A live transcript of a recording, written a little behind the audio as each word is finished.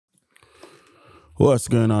What's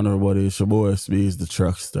going on, everybody? It's your boy Itz-Beez-Da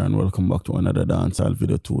TrackStar, and welcome back to another Dancehall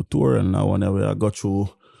video tutorial. Now, whenever I go through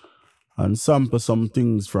and sample some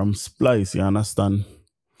things from Splice, you understand?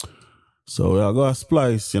 So, I got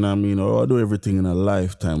Splice, you know what I mean? Or I do everything in a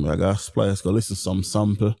lifetime. I got Splice, go listen to some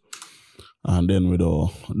sample, and then we do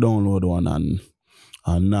download one and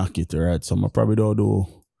knock it, right? So, I probably do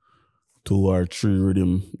 2 or 3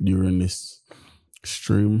 rhythm during this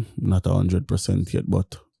stream. Not 100% yet,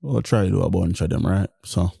 but I'll try to do a bunch of them, right?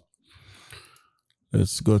 So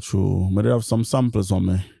let's go through. I have some samples on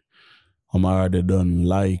me. I'm already done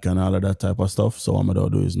like and all of that type of stuff. So what I'm gonna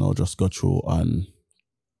do is now just go through and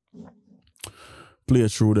play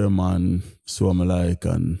through them and see what I like,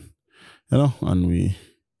 and you know, and we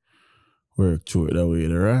work through it that way,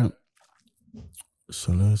 right?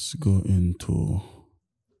 So let's go into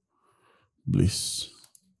Bliss.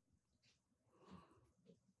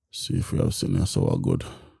 See if we have seen this so good.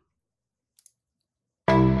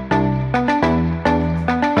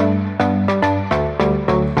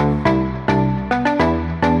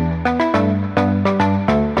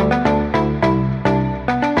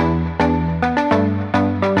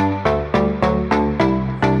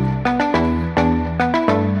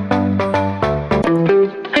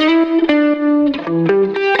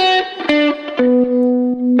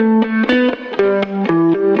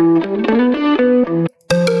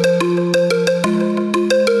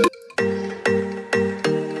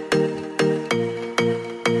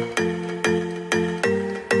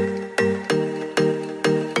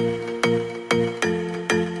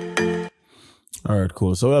 Alright,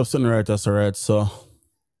 cool. So we have something right, that's alright. So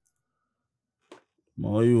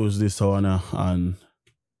I'll use this one and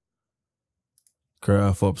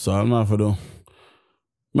craft up. So I'm not for do.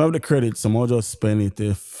 I have the credit, so I'll just spend it.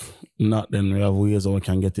 If not, then we have ways how we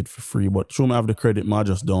can get it for free. But through me have the credit, I'll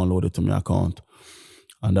just download it to my account.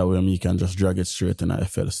 And that way me can just drag it straight in a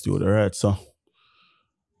FL Studio. Alright, so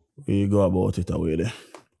we go about it away there.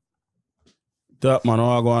 Top man,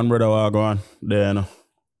 what go on, brother, what go on? There, you know.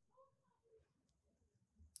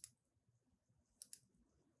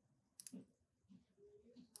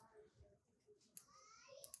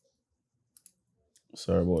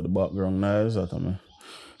 Sorry about the background noise. That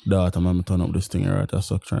I'm gonna turn up this thing right.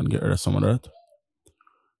 So trying to get rid of some of that.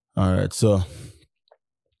 Alright, so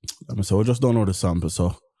let me say we'll just download the sample.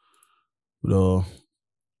 So we'll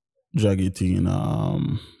drag it in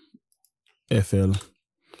FL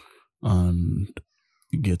and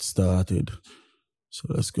get started. So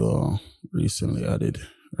let's go recently added,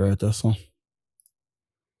 right? That's all.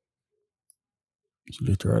 So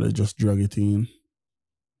literally just drag it in.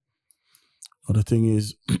 But the thing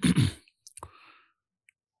is,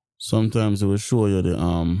 sometimes it will show you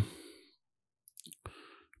the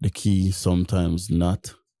key, sometimes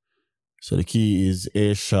not. So the key is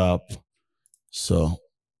A sharp. So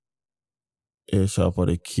A sharp are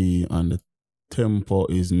the key, and the tempo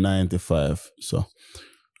is 95. So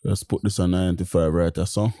let's put this on 95 right there.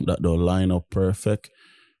 So that will line up perfect.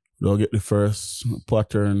 We'll get the first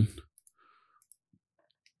pattern.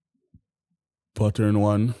 Pattern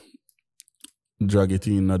 1. Drag it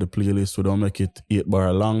in at the playlist. We don't make it 8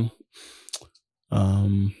 bar long.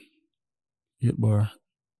 8 bar.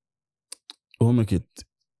 We'll make it.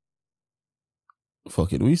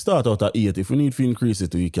 Fuck it. We start out at 8. If we need to increase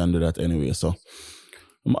it, we can do that anyway. So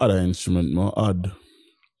I'm add an instrument. We'll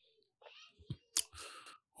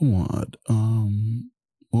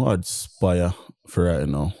add Spire for right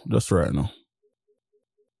now. Just right now.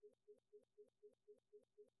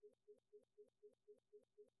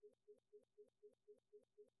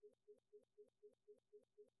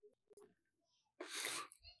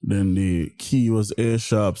 Then the key was A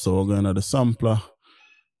sharp, so we're going to the sampler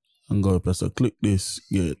and go press click this,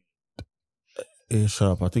 get A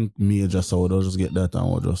sharp. I think major, so we'll just get that and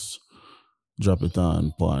we'll just drop it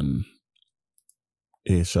on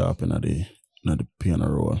A sharp in the piano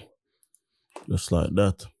roll. Just like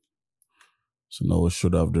that. So now we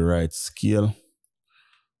should have the right scale.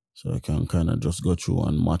 So I can kind of just go through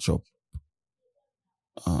and match up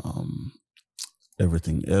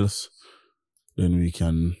everything else. Then we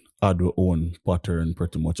can add our own pattern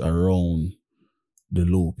pretty much around the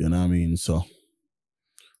loop, you know what I mean? So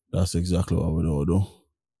that's exactly what we do.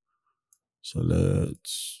 So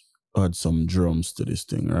let's add some drums to this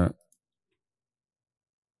thing, right?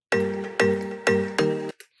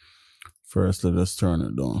 First, let us turn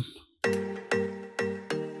it down.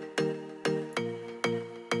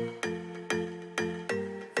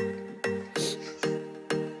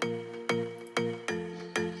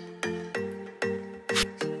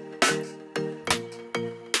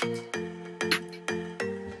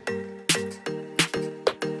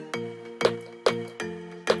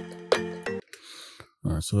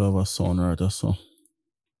 Alright, so we have a sound right there, so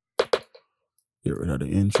get rid of the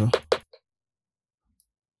intro.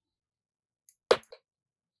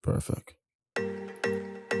 Perfect.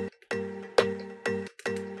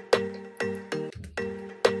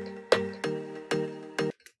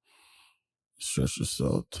 Stretch this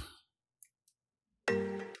out.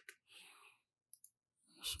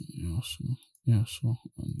 So, yes, yes,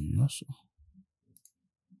 and yes.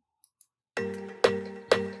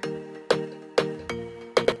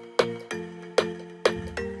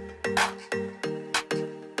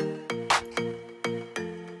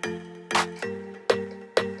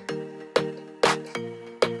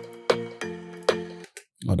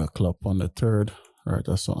 Other clap on the third. Right,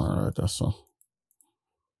 that's all. Alright, that's all.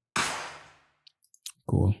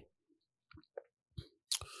 Cool.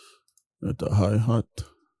 With the hi-hat.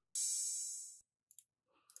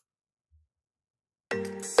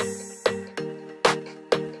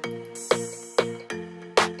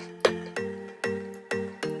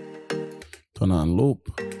 Turn on loop.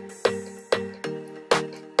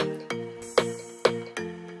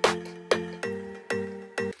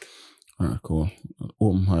 Alright, cool.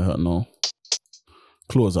 Open hi-hat now.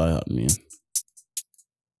 Close hi-hat, man.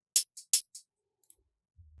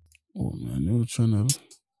 Open a new channel.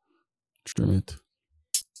 Trim it.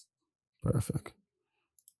 Perfect.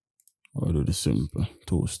 I'll do the simple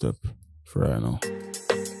two-step for right now.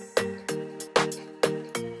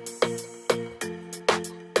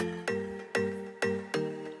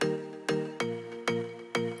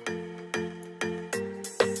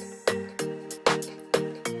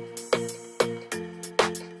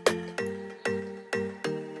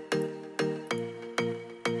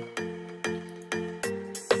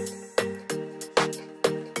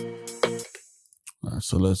 Alright,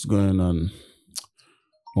 so let's go in and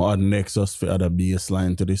we'll add Nexus for add a bass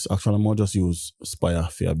line to this. Actually, I'm gonna just use Spire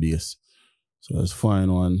for a bass. So let's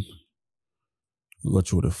find one. We'll go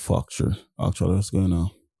through the factory. Actually, let's go in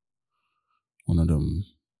one of them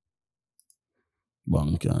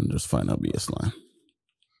bank and just find a bass line.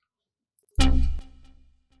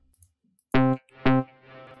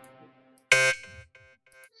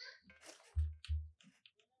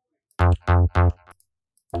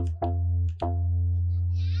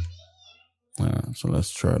 Alright, so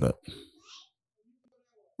let's try that.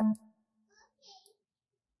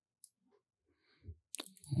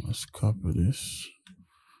 Let's copy this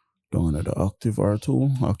down to the octave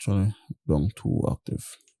R2. Actually, down 2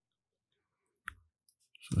 octave.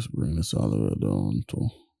 So let's bring this all the way down to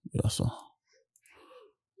yes, sir.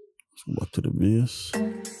 Let's go back to the bass.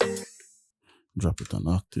 Drop it on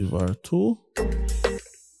octave R2.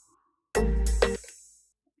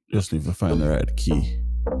 Just need to find the right key.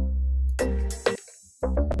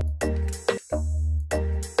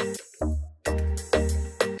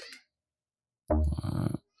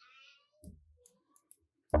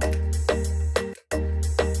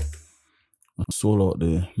 Solo out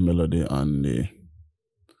the melody and the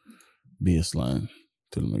bass line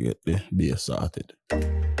till we get the bass started.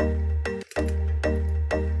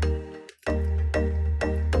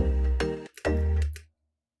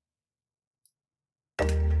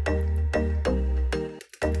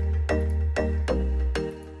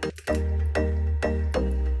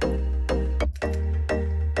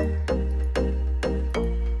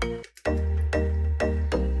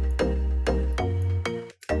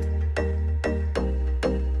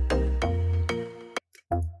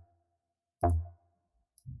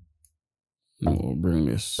 Now we'll bring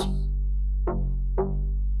this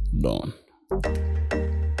down.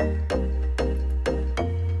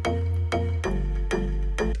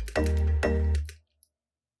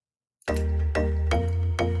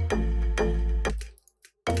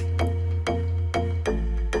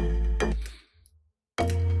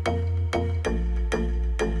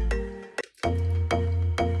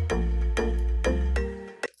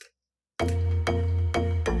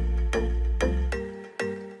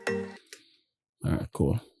 Alright,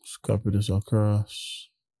 cool. Let's copy this across.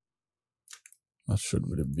 That should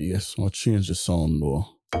be the bass. I'll change the sound though.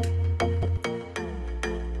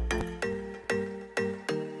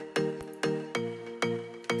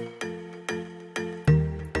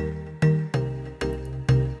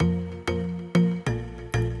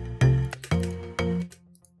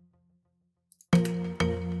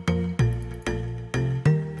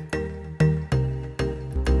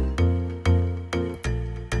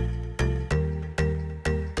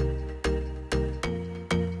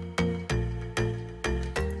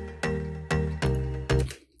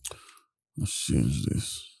 Let's change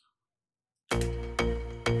this.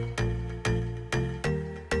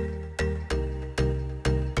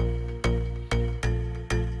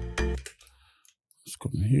 Let's go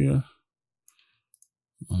from here.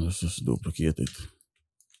 And let's just duplicate it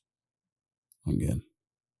again.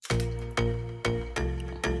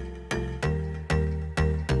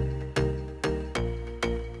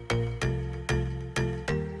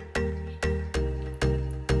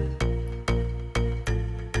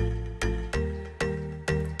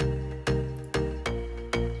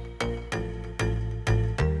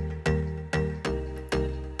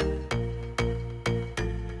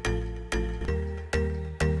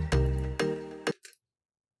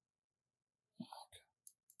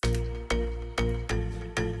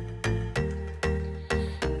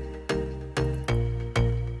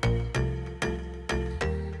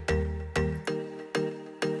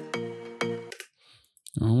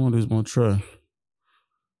 I want this one try.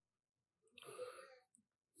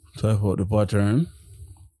 Type out the pattern.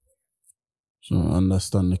 So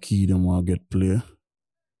understand the key them want to get play.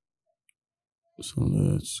 So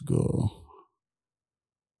let's go.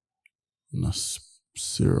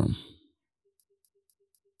 Serum.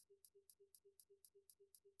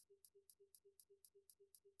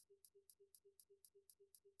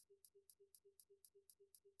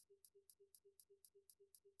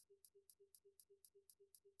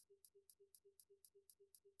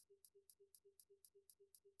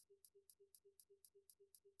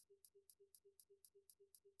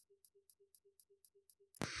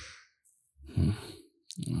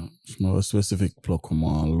 It's not a specific plug come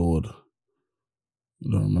on load. I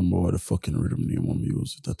don't remember what the fucking rhythm name I'm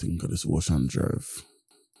using. I think this Ocean Drive.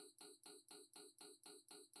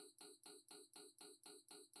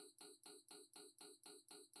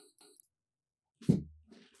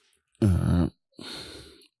 Alright.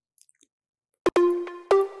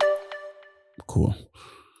 Cool.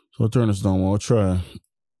 So I'll turn this down. I'll try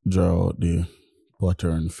draw out the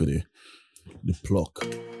pattern for the pluck.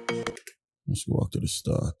 Let's go back to the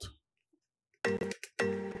start.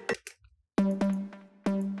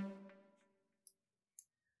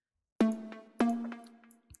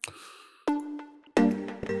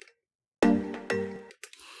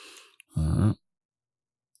 Alright.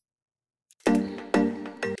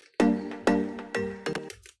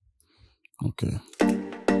 Okay.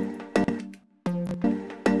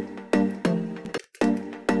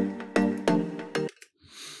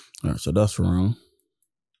 Alright, so that's wrong.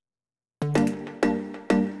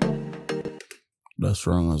 That's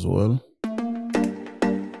wrong as well.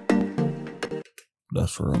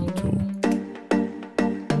 That's wrong too.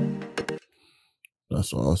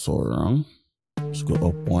 That's also wrong. Let's go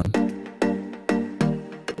up one.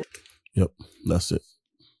 Yep, that's it.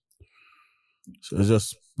 So it's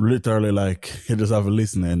just literally like you just have to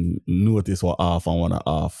listen and notice what off and what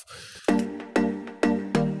off.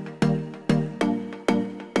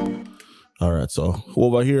 Alright, so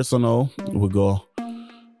over here, so now we go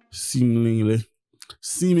seemingly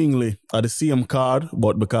at the same chord,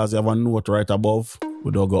 but because you have a note right above,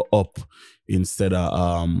 we don't go up instead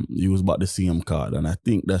of use but the same chord, and I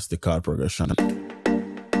think that's the chord progression.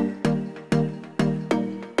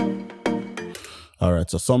 Alright,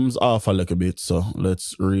 so some's off a little bit, so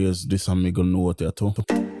let's raise this amigo note here too.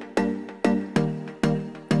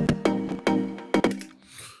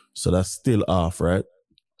 So that's still off, right?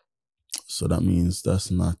 So that means that's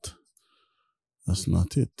not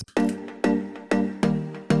it.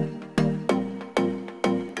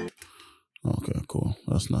 Okay, cool.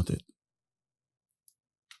 That's not it.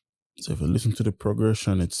 So if you listen to the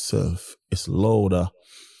progression itself, it's louder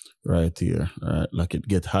right here, right? Like it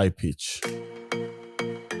get high pitch.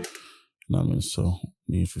 I mean, so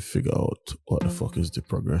we need to figure out what the fuck is the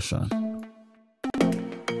progression.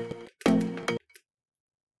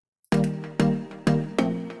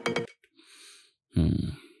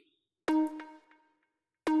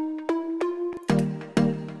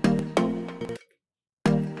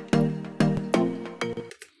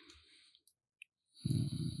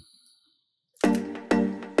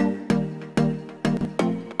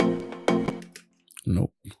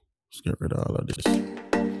 Nope. Let's get rid of all of this.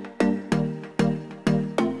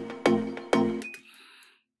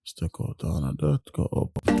 Let's take out all of that, go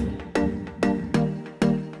up.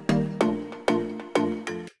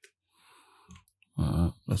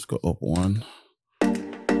 Let's go up one.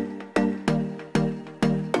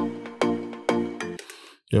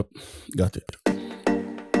 Yep, got it.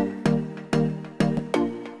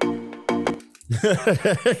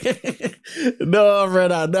 No,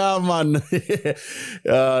 brother, nah, man. This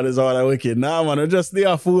is all I wicked. Nah, man, I just do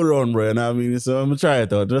a full run, bro. You know what I mean? So I'm gonna try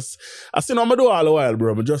it out. I see I'm gonna do all the while,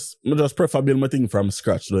 bro. I just prefer build my thing from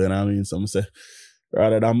scratch, though. You know what I mean? So I'm say,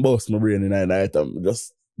 rather than bust my brain in that night, I'm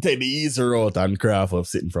just take the easy route and craft up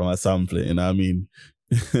sitting from a sample. You know what I mean?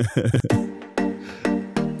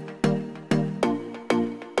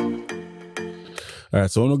 Alright,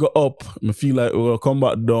 so when we go up, I feel like we're gonna come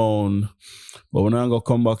back down, but we're not gonna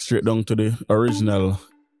come back straight down to the original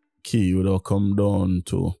key. We'll come down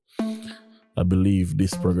to, I believe,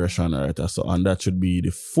 this progression right. So, and that should be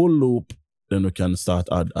the full loop. Then we can start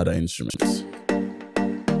add other instruments.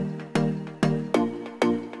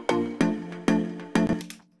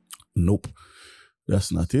 Nope,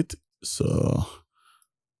 that's not it. So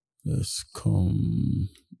let's come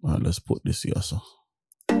and let's put this here. So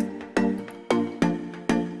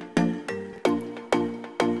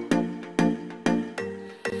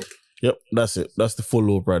yep, that's it. That's the full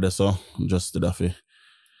loop right there. So just did have to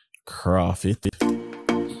craft it.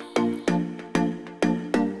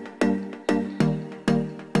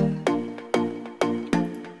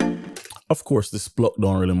 Of course, this pluck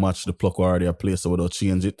don't really match the pluck already I placed, so without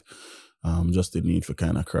change it. Just the need for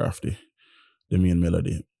kind of craft the main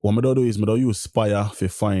melody. What I do is I use Spire to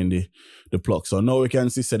find the pluck. So now we can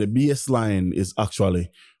see the bass line is actually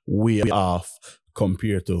way off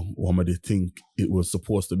compared to what I think it was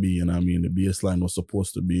supposed to be. And I mean, the bass line was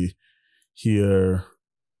supposed to be here,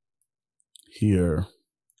 here.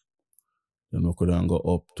 Then we could then go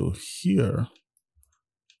up to here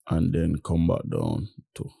and then come back down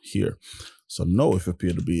to here. So now if you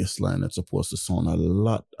play the bass line, it's supposed to sound a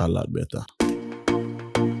lot better.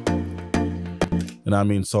 And I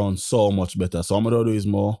mean, sounds so much better. So I'm gonna do is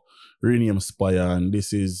more rename Spire, and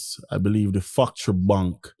this is, I believe, the Factory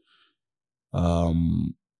Bank. No,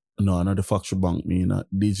 not the Factory Bank,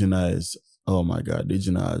 Digenize. Oh my god,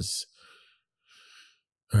 Digenize.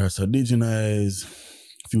 Alright, so Digenize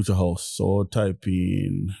Future House. So type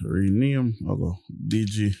in rename, I'll go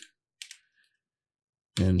Digi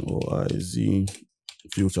Noiz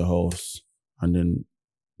Future House, and then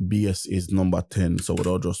BS is number 10, so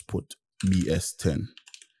we'll just put BS10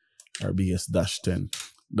 or BS-10.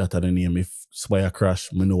 That are the name. If Spire crash,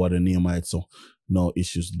 we know what the name is, so no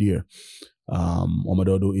issues there. What I'm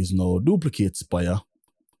gonna do is now duplicate Spire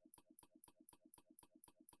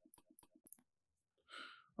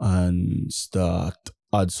and start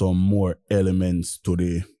add some more elements to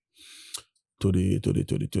the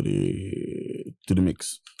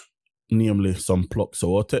mix, namely some pluck.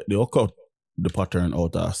 So I'll take the cut the pattern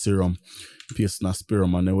out of Serum, paste in a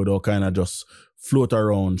Spirum, and then we'll kind of just float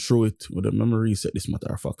around through it with the memory reset. This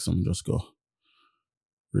matter of fact, so I'm just go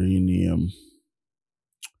rename,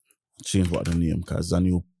 change what the name, because it's a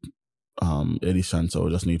new edition, so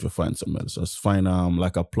we just need to find something else. So just find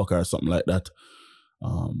like a plucker or something like that,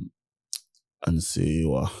 and see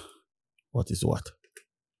what is what.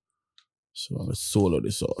 So let's solo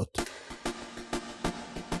this out.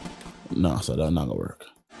 Nah, so that's not gonna work.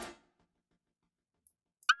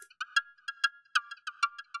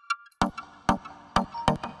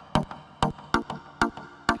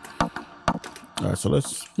 Alright, so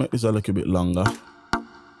let's make this a little bit longer.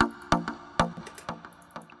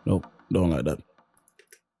 Nope, don't like that.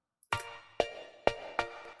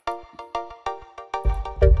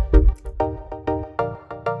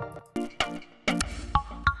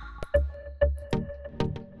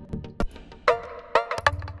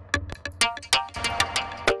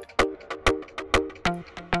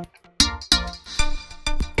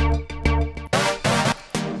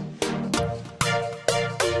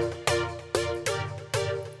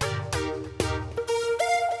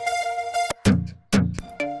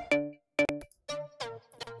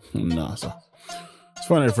 Nah, so let's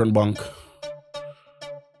find a different bank.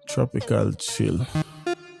 Tropical chill.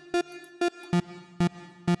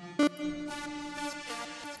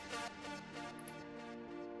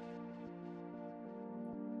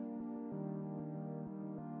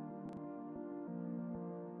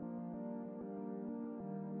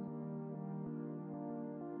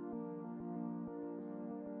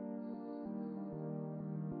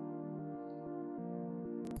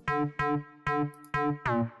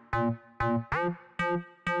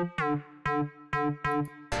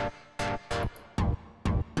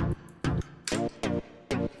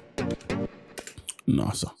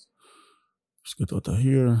 Nah, so let's get out of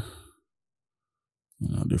here.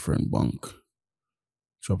 A different bank.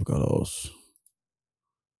 Tropical house.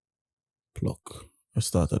 Pluck. Let's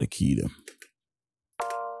start at the key then.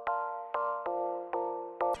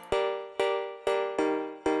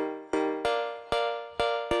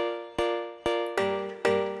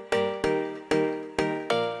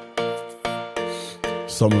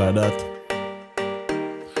 Something like that.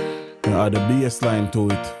 And add the bass line to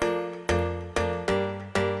it.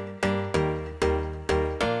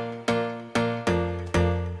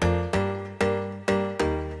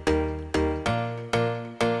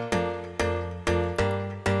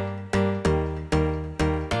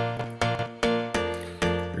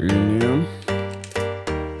 Rename.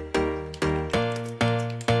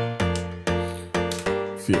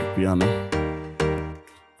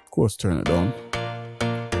 course, turn it down.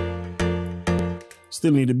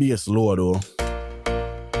 Still need the bass lower though.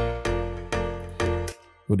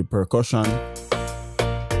 With the percussion.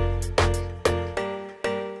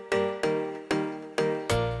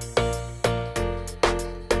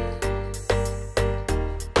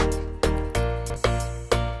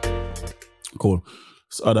 Cool.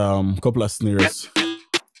 Let's add a couple of snares.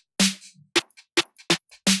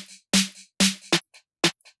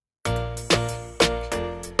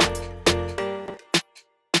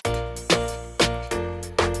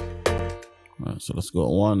 Alright, so let's go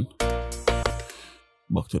one.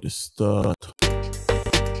 Back to the start.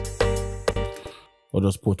 I'll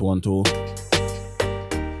just put 1, 2.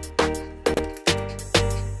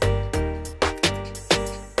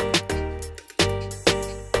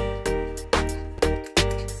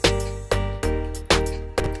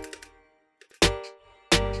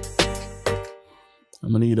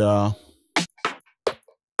 I'm gonna need a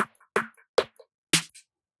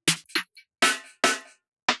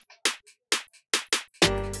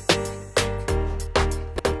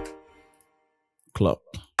clap.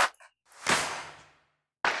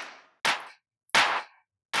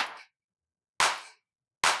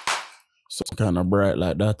 So it's kind of bright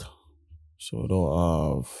like that. So we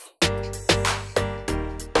don't have.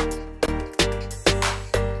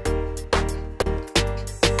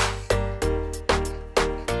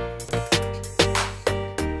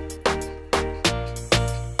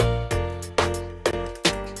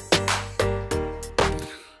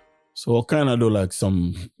 So I'll kind of do like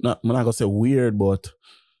some, I'm not gonna say weird, but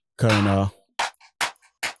kind of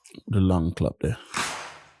the long clap there.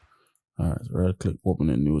 All right, right click, open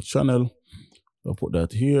a new channel. I'll put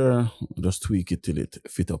that here, just tweak it till it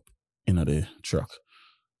fit up in the track.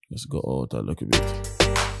 Let's go out a little bit.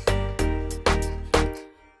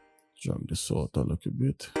 Drag this out a little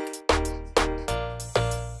bit.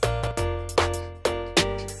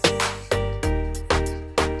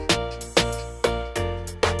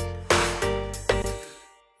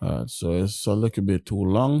 Alright, so it's a little bit too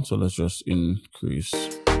long, so let's just increase.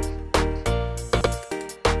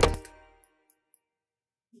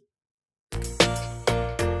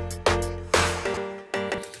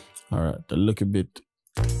 Alright, a little bit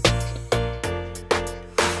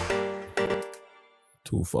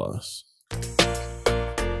too fast.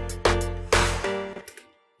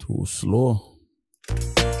 Too slow.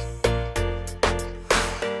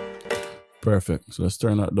 Perfect. So let's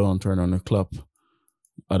turn that down, turn on the clap.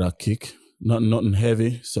 Add a kick, nothing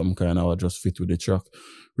heavy, some kind of just fit with the track.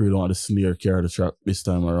 We don't want the snare carry the track this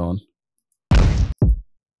time around.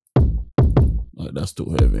 Like, that's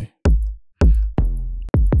too heavy.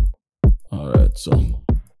 Alright, so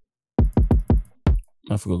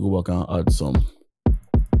I have to go back and add some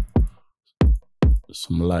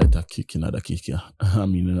lighter kick in that kick, yeah. I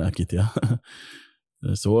mean in that kit, yeah.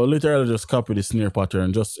 So we'll literally just copy the snare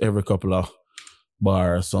pattern just every couple of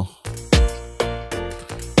bars, so.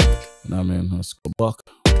 I mean, let's go back.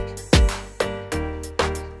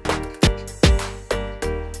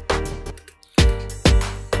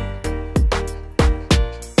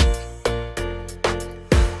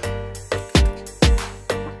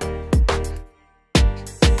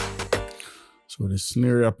 So the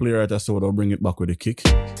snare I play right there, so I'll bring it back with the kick.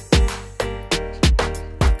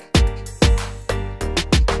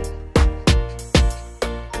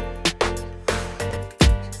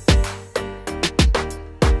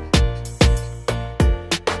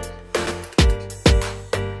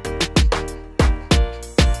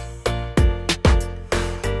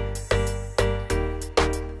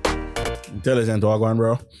 Intelligent wagwan,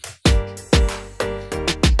 bro.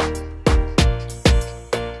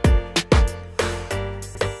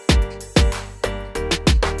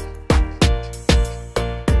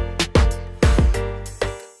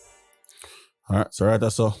 Alright, so right there,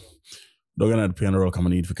 so we're gonna add piano roll, I'm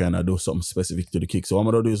gonna need to kind of do something specific to the kick. So what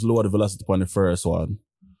I'm gonna do is lower the velocity on the first one,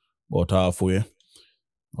 about halfway. I'm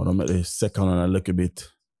gonna make the second one a little bit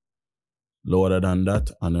lower than that,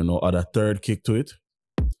 and then I'll add a third kick to it.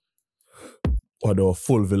 Or the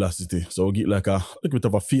full velocity. So we'll get like a little bit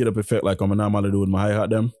of a fade up effect like I'm normally do with my hi-hat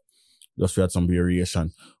them. Just to add some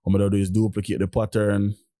variation. What I'm gonna do is duplicate the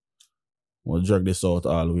pattern. We'll drag this out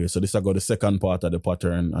all the way. So this I got the second part of the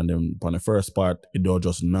pattern, and then on the first part, it don't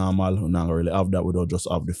just normal. We're not really have that, we don't just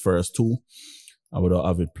have the first two. And we don't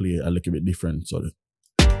have it play a little bit different. So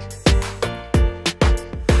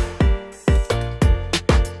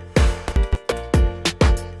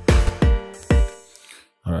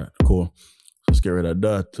alright, cool. Let's get rid of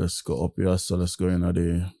that. Let's go up here. So let's go into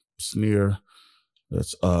the snare.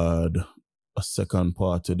 Let's add a second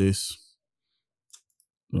part to this.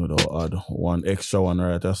 We'll add one extra one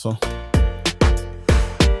right there, so.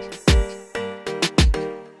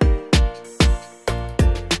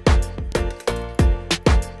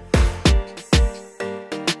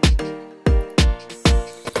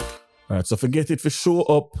 Alright, so forget it for show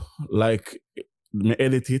up like me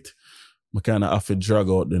edit it. I kind of have to drag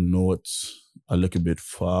out the notes a little bit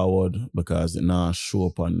forward because it now show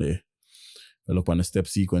up on the look on the step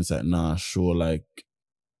sequence. It now show like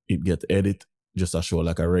it get edit just to show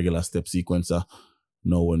like a regular step sequencer.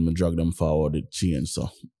 Now when we drag them forward, it change. So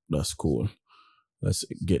that's cool. Let's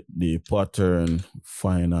get the pattern,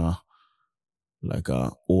 find like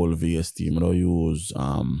a old VST. I'm gonna use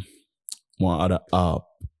more other app.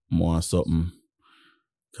 More something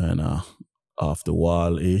kind of off the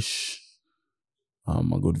wall-ish. A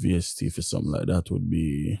good VST for something like that would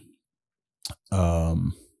be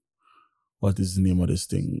what is the name of this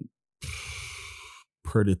thing?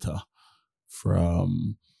 Predator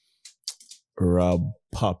from Rob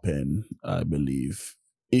Poppin, I believe.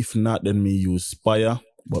 If not, then me use Spire,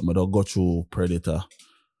 but me don't go through Predator,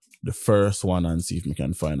 the first one, and see if me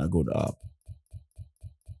can find a good app.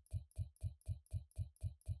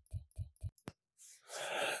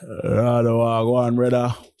 Go on,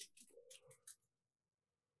 brother.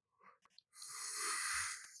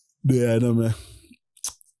 Yeah, I know, man.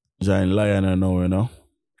 Giant Lion, I know, you know.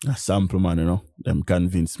 A sample, man, you know. Them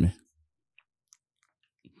convince me.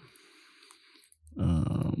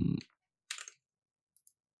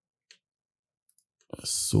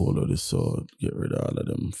 Solo the sword. Get rid of all of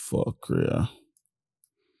them fuckery.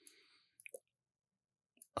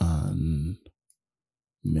 And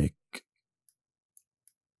make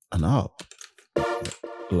an app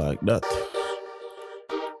like that.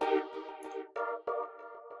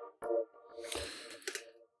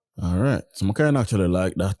 Alright, so I can actually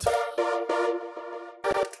like that.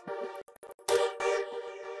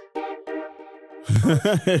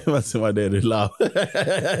 What's my daddy laugh?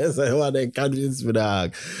 So what they convince me,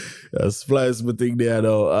 dog. Splice my thing there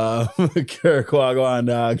though. Kirk on,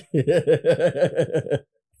 dog.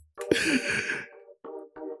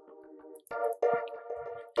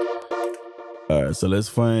 Alright, so let's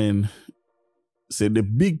find. Say the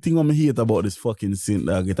big thing I'm hate about this fucking synth,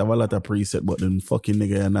 dog, it have a lot of preset, but then fucking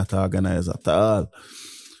nigga are not organized at all.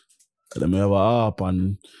 Then we have a harp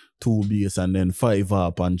and 2 bass and then 5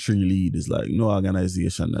 harp and 3 lead. It's like no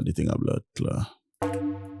organization that the thing a blood clear.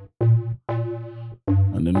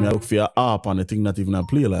 And then we look for a harp and the thing not even a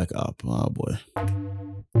play like harp. Oh boy.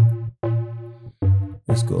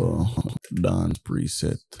 Let's go dance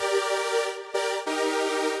preset.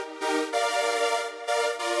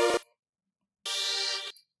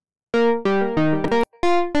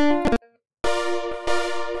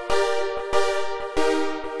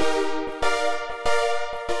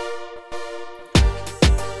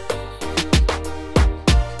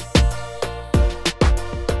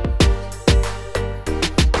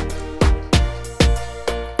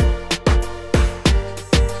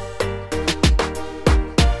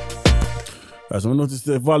 So I notice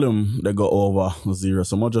the volume they go over 0,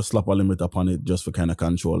 so I'm just slap a limit upon it just for kind of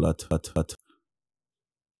control that.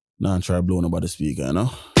 Now try blowing about the speaker, you know.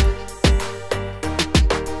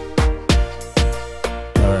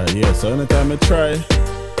 Alright, yeah, so anytime I try,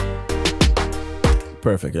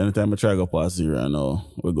 perfect. Anytime I try go past 0, I know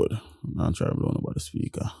we're good. Now try blowing about the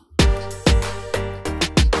speaker.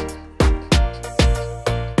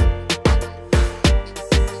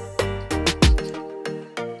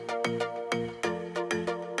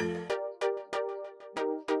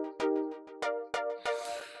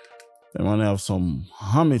 I want to have some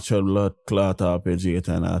amateur blood clot arpeggiator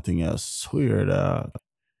and I think I swear that.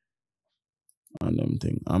 And them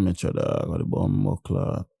thing, amateur dog, got the bomb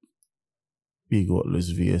clot. Big out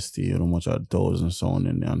this VST, you know much 1,000 sound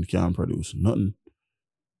in there and can't produce nothing.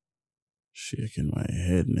 Shaking my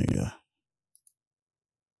head, nigga.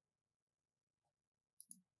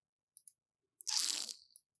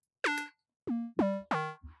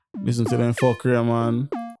 Listen to them fuckery, man.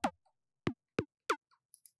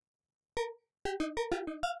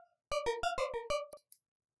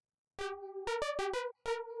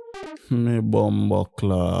 Me bomba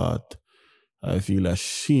clot. I feel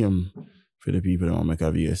ashamed for the people that want to make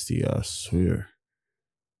a VST, I swear.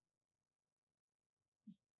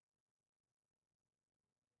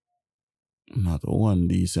 Not one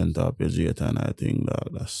decent arpeggiator, and I think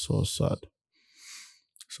that's so sad.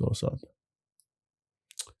 So sad.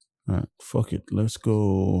 Alright, fuck it. Let's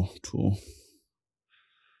go to.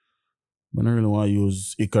 I don't really want to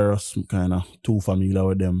use Icarus, kind of too familiar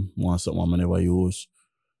with them. Want something I never use.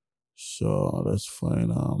 So let's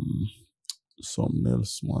find Something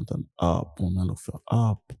else want an app. When I look for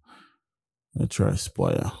app, I try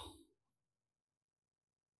Spire.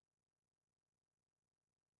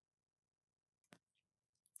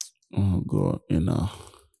 I'll go in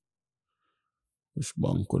which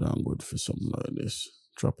bank could I good for something like this?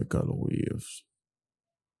 Tropical waves.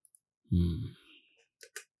 I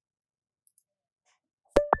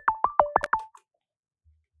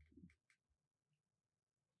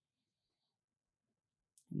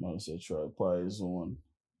might say try Pyzone.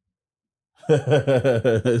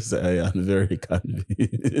 I'm very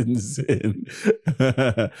convincing.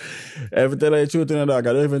 Every tell you the truth in the dog,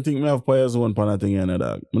 I don't even think I have Pyzone on a thing in the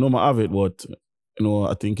dog. I know I have it, but you know,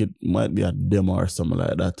 I think it might be a demo or something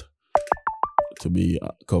like that. To be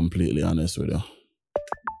completely honest with you.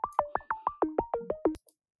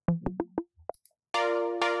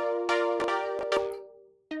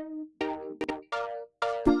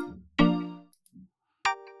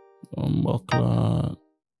 Buckler.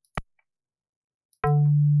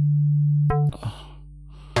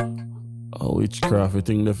 Witchcraft, you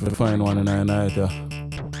think they find one in the night, yeah.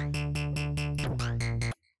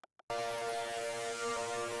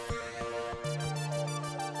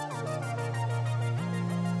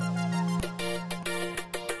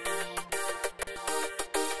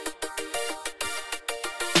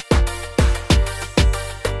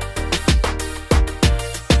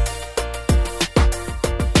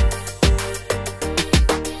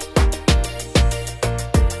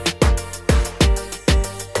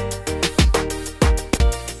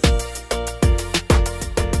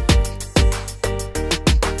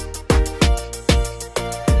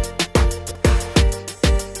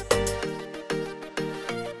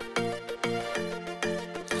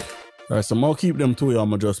 Alright, so I'll keep them two,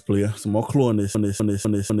 I'ma just play. So I'll clone this. Not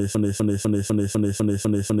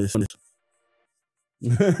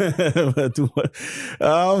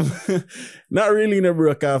really in a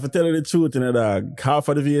bro, cause for tell you the truth in the dog. Half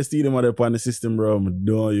of the VST them are up on the system, bro. I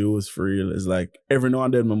don't use for real. It's like every now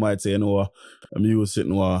and then I might say, you know, I'm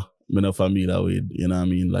using what I'm not familiar with, you know what I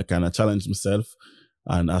mean? Like kinda challenge myself.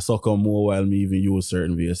 And I suck on more while me even use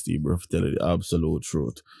certain VST, bro, for tell you the absolute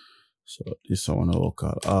truth. So this one I will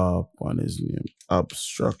call up, one is named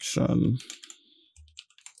Abstraction.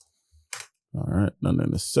 Alright, and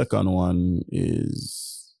then the second one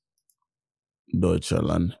is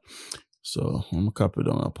Deutschland. So I'm gonna copy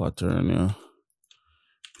down a pattern here.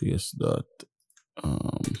 Paste that.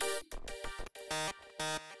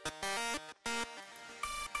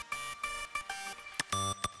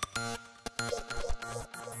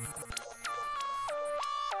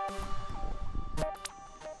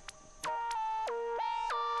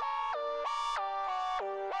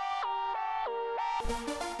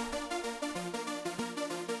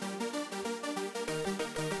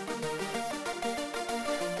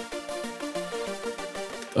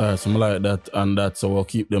 Alright, something like that and that, so we'll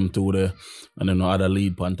keep them two there and then we'll add a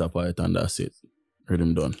lead on top of it and that's it.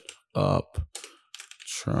 Rhythm done. Up,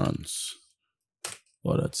 trans.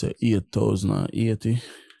 What that's say 8080.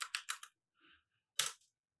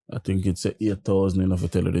 I think it's a 8000 enough to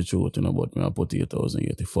tell you the truth, you know, but me I put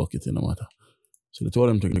 8080, fuck it, no matter. So the two of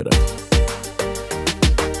them together.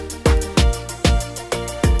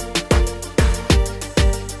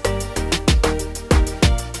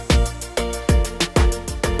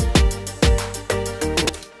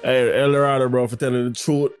 Hey, Eldorado, bro, for telling the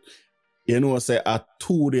truth, you know, say at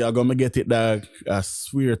 2 days I'm gonna get it, dog. I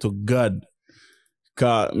swear to God.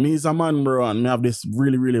 Cause me is a man, bro, and me have this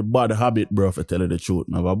really, really bad habit, bro, for telling the truth.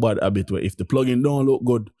 I have a bad habit where if the plugin don't look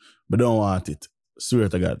good, I don't want it. Swear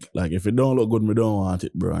to God. Like, if it don't look good, I don't want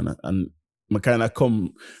it, bro. And I kind of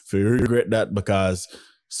come to regret that because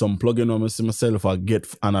some plugin I see myself I get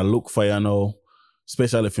and I look for you now,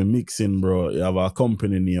 especially for mixing, bro. You have a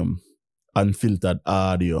company name. Unfiltered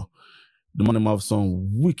audio. The man have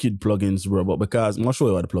some wicked plugins, bro, but because I'm not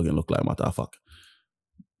sure what the plugin look like, matter of fact.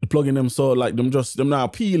 The plugin them so like them not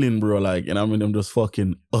appealing, bro, like, and I mean them just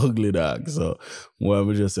fucking ugly, dog. So well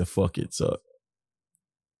we just say fuck it. So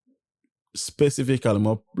specifically I'm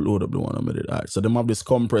upload up the one I made it. Alright, so them have this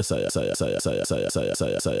compressor.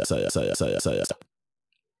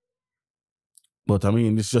 But I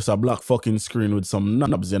mean it's just a black fucking screen with some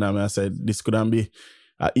knobs, you know what I mean? I said this couldn't be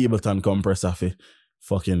a Ableton compressor for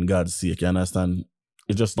fucking God's sake, you understand?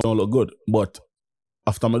 It just don't look good. But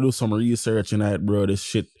after I do some research in it, bro, this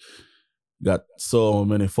shit got so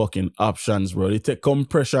many fucking options, bro. They take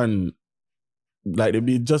compression, like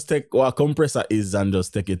they just take what a compressor is and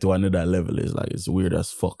just take it to another level. It's like, it's weird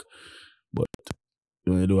as fuck. But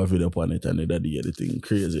when you do a video upon it and they get the thing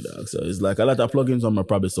crazy, dog. So it's like a lot of plugins I'm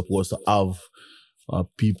probably supposed to have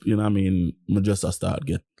People, you know what I mean? I just start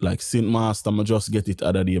get like Synth Master, I just get it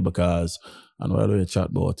other day because, and while we chat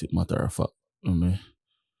about it, matter of fact, I mean,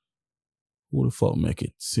 who the fuck make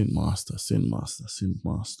it? Synth Master.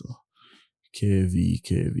 KV.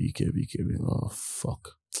 Oh,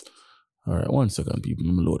 fuck. Alright, 1 second, people.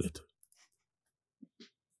 I'm load it.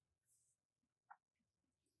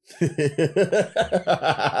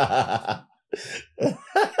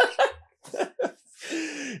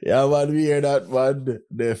 Yeah, man, we hear that, man.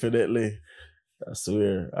 Definitely. I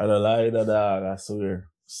swear. I don't lie, the dog. I swear.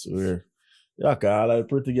 Yeah, cause I like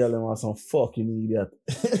pretty girl them are some fucking idiot.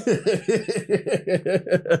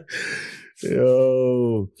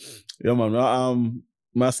 Yo. Yeah, man.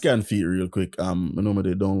 My scan feed real quick. I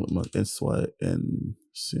normally download my SYN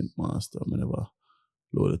Synth Master. I never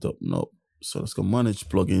load it up. No. So let's go manage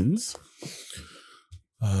plugins.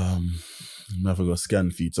 Never go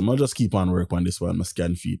scan feed. So I'm gonna just keep on work on this one, my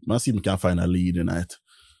scan feed. I see if I can find a lead in it.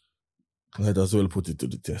 Might as well put it to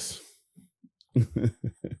the test.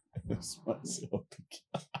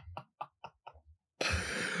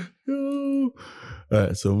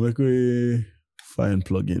 Alright, so make we find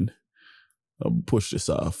plugin. I'll push this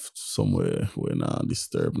off somewhere where not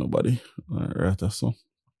disturb nobody. Alright, so.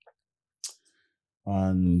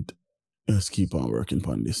 And let's keep on working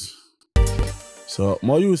on this. So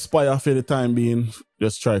more use Spire for the time being.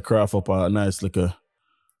 Just try craft up a nice like a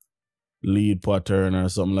lead pattern or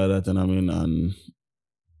something like that, and I mean, and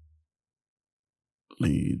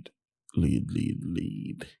lead.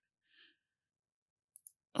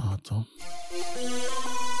 Auto.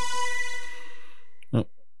 No.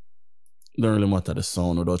 Don't really matter the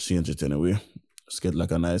sound without change it anyway. Just get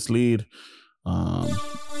like a nice lead. And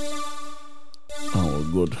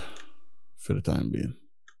we're good for the time being.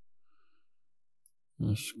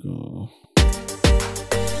 Let's go.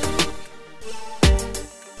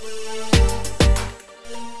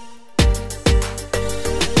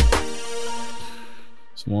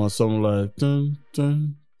 So something like dun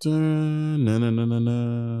dun dun na na na na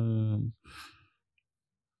na.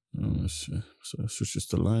 Let's see. So switch this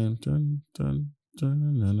to line. Dun dun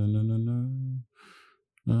dun na na na na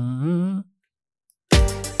na.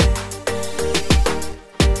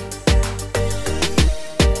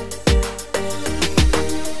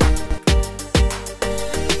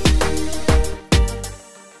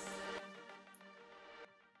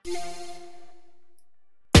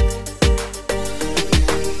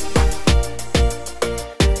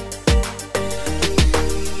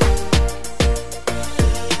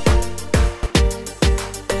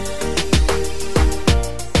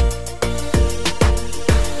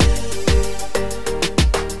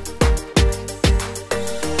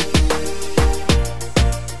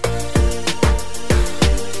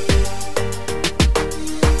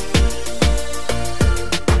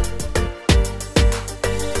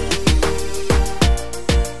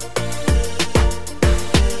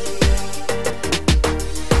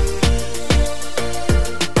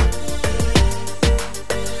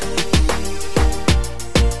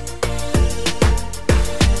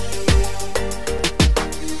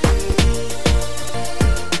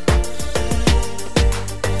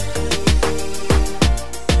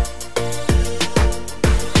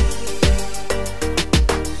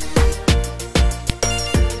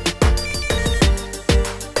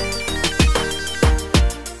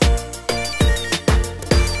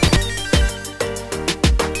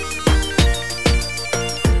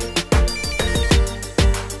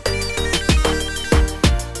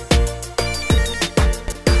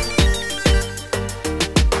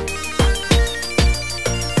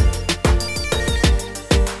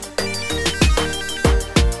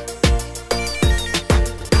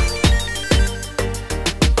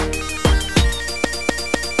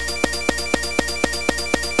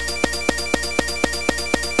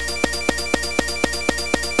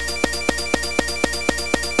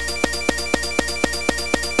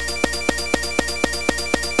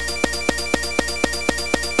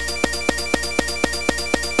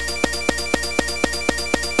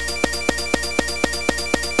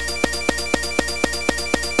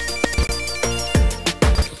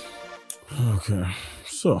 Okay,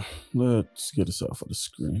 so let's get this off of the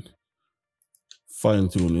screen. Fine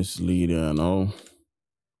tune this lead here now.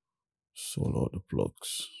 Solo out the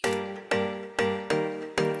plugs.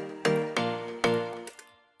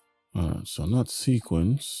 Alright, so not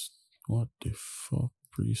sequence. What the fuck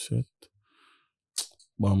preset?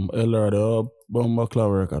 LR the bomba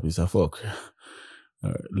clover up is a fuck.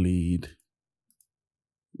 Alright, lead.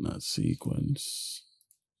 Not sequence.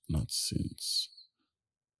 Not synths.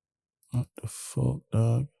 What the fuck,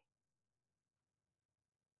 dog?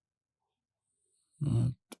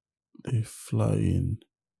 Not The flying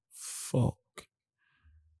fuck.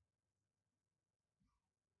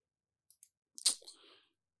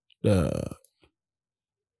 The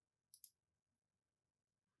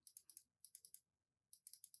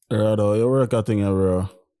though you work a thing bro.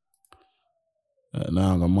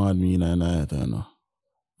 Now I'm gonna mad me in the night, you know.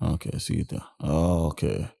 Okay, see it. Oh,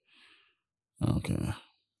 okay. Okay.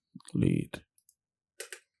 Lead.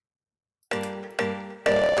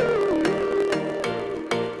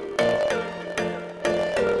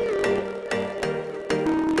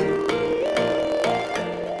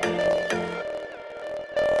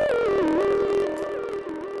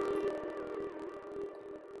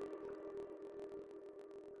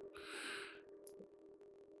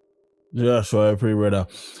 Yeah, sure, I pray, brother.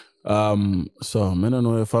 So I don't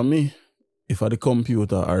know if for me, if for the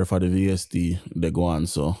computer or for the VST, they go on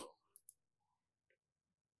so.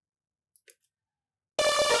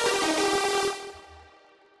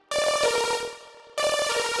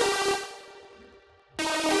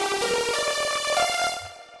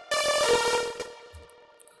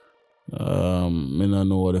 I don't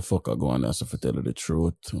know what the fuck I go on there, so if I tell you the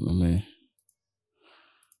truth, let me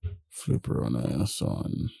flip around there,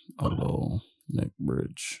 son. Allow, neck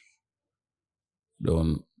bridge.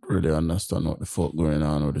 Don't really understand what the fuck going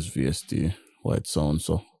on with this VST white sound,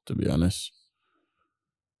 so to be honest.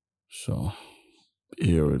 So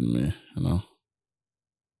here with me, you know.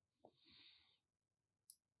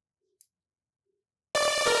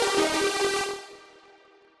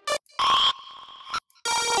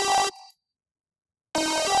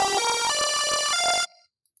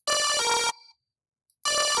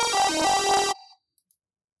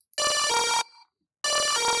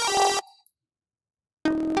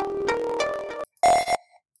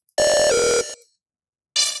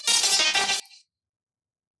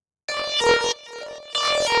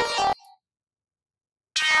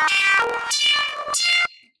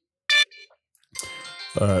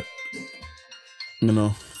 Alright. You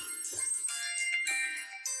know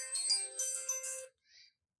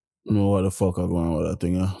what the fuck I going on with that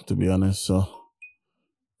thing, to be honest, so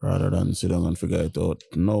rather than sit down and figure it out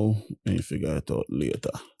now, me figure it out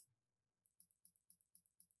later.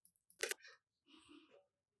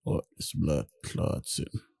 What is blood clots in?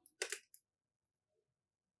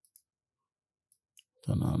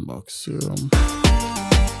 Turn on box serum.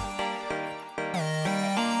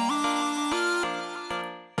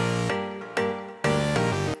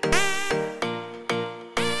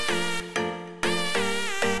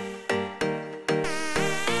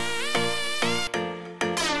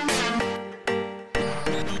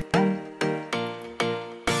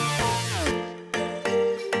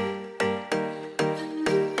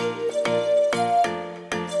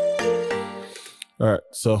 Alright,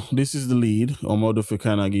 so this is the lead. I'm going to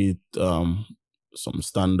kind of get some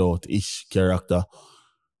standout-ish character.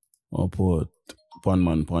 I'll put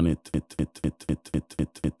Panman on it.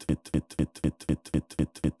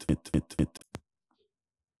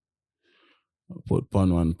 I'll put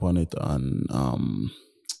Panman on it and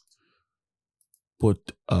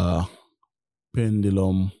put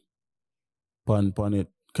pendulum pan on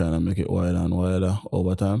it, kind of make it wider and wider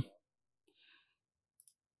over time.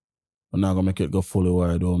 I'm not gonna make it go fully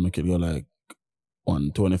wide, or make it go like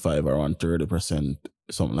 125 or 130%,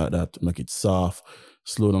 something like that. Make it soft,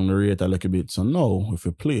 slow down the rate a little bit. So now, if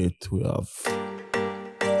we play it, we have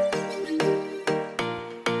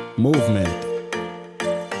movement.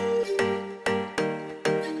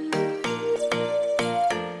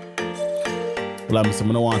 Well, I'm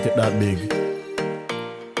gonna want it that big.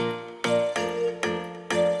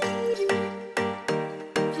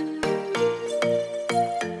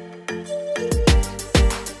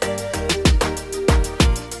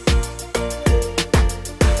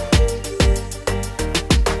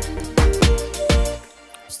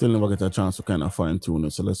 Still never get a chance to kind of fine tune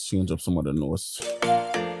it, so let's change up some of the notes.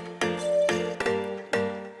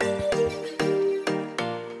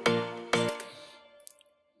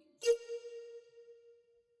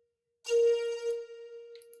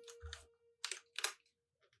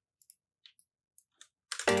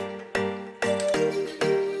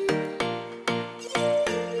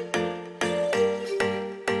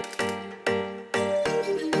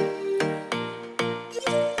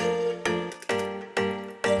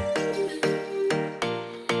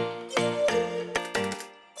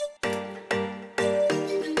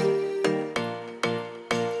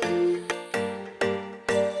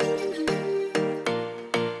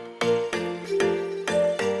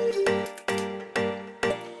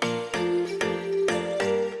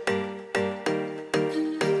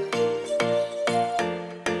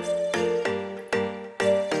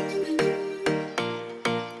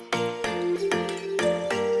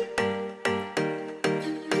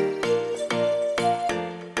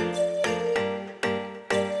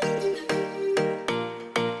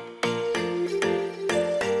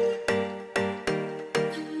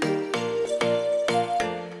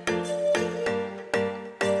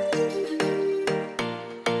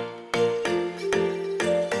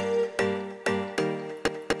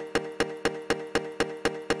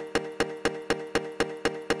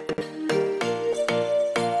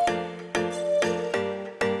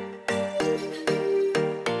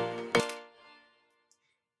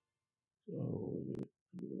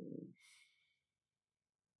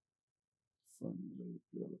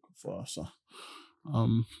 faster.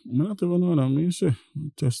 I'm not even know what I mean. See,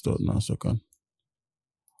 test out now a second.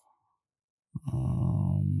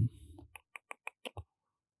 I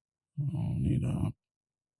need a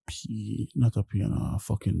P, not a P, and a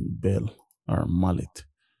fucking bell or mallet.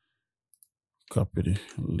 Copy the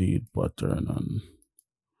lead pattern and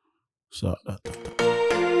start that.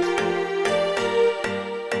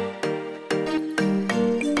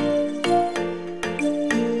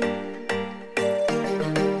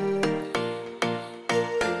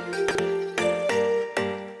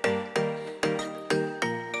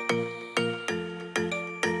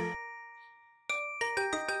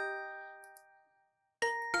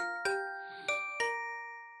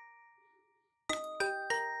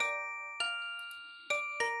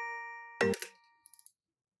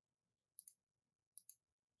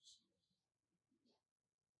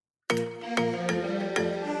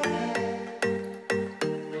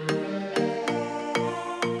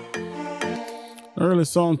 It really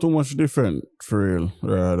sound too much different for real,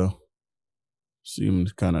 rather.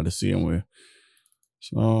 Seems kind of the same way.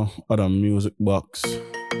 So, other music box.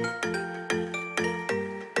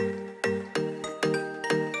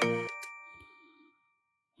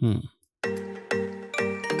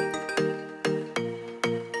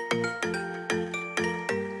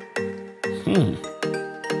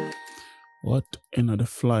 What in the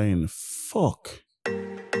flying fuck?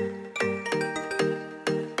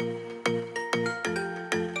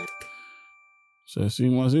 So it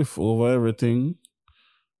seems as if over everything,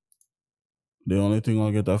 the only thing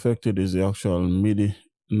I get affected is the actual MIDI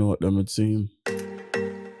note them it seems.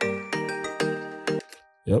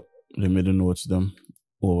 Yep, the MIDI notes them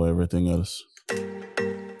over everything else.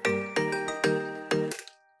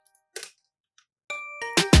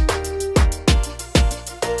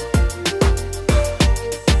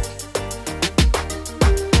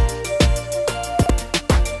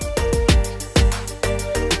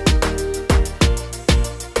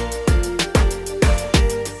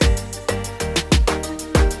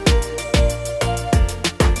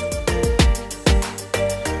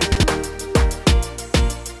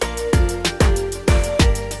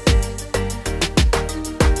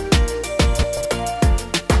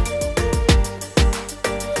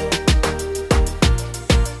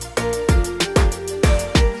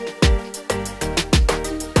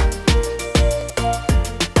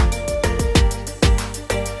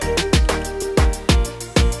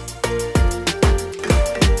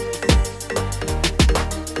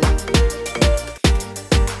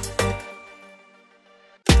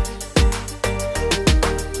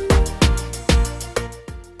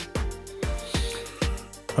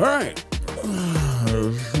 Alright,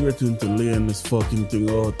 waiting to laying this fucking thing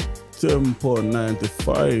out. Tempo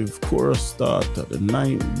 95, chorus start at the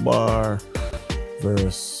 9th bar,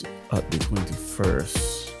 verse at the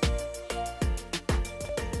 21st.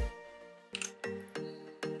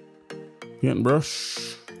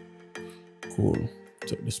 Paintbrush, cool.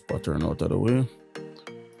 Take this pattern out of the way.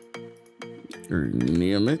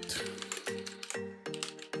 Rename it.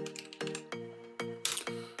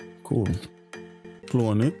 Cool.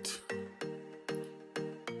 Clone it.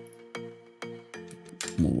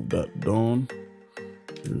 Move that down.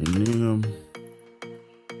 Rename.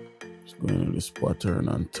 Just go into this pattern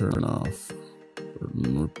and turn off.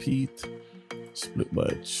 And repeat. Split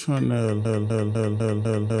by channel.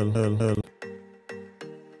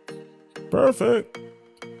 Perfect.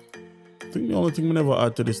 I think the only thing we never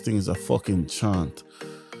add to this thing is a fucking chant.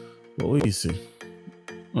 But what do you see?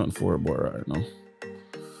 Not for a bar right now.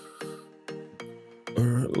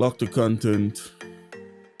 Lock the content.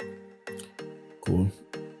 Cool.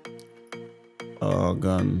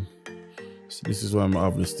 Gun. So this is why I'm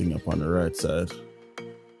have this thing up on the right side.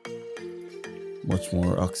 Much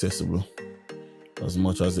more accessible. As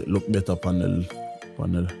much as it look better on the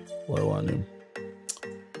what I want him.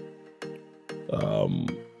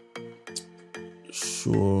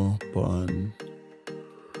 Show on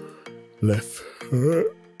left.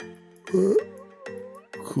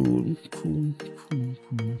 Cool.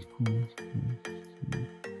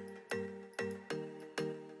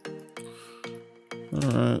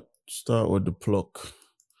 Alright, start with the pluck.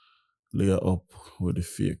 Layer up with the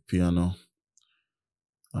fake piano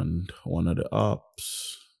and one of the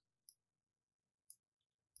arps.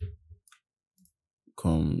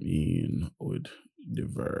 Come in with the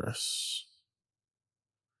verse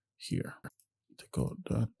here. Take out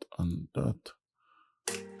that and that.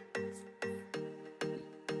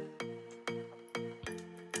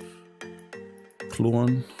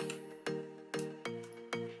 Clone,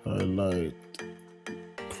 highlight,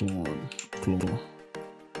 clone.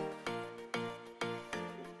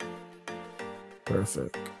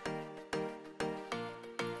 Perfect.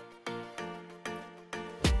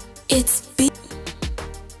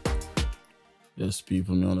 Yes,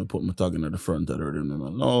 people, me only put my tag in at the front of the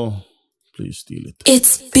rhythm. No, please steal it.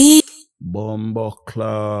 Itz-Beez. Bombo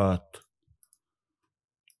clot.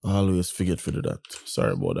 I always forget to do that.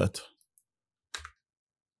 Sorry about that.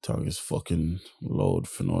 Tag is fucking loud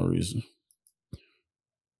for no reason.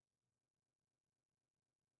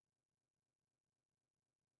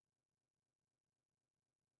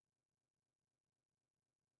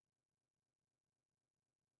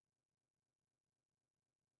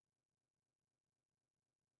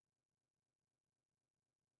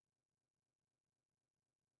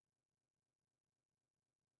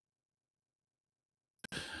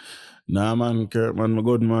 Nah, man, Kurt, man, my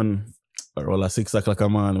good man. I roll at 6 o'clock a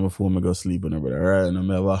morning before I go sleep, and brother. Right now,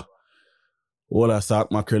 I have all I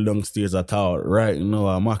sack mackerel downstairs at all. Right now,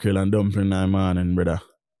 a mackerel and dumpling in the morning, brother.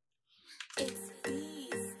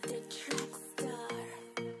 Itz-Beez-Da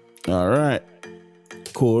TrackStar. Alright.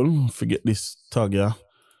 Cool. Forget this tag, yeah.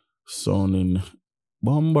 Sounding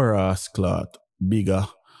bomber-ass clot, bigger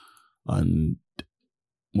and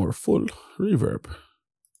more full reverb.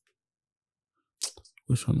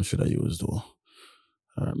 Which one should I use though?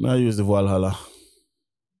 Alright, may I use the Valhalla?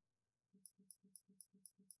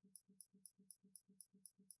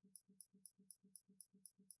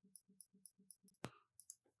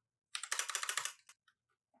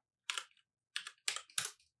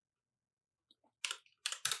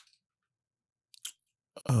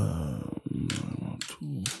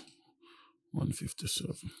 Two,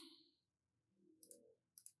 157.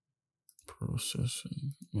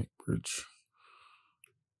 Processing, make bridge,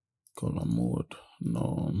 color mode,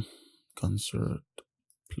 norm, concert,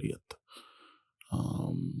 plate,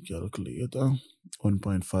 calculator,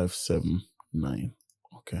 1.579.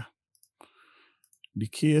 Okay.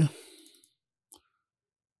 Decay,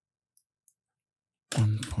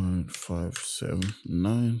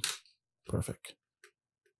 1.579. Perfect.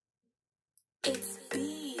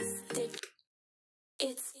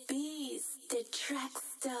 Itz-Beez-Da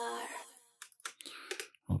TrackStar.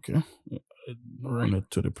 Okay. Run it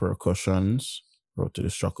to the percussions, wrote to the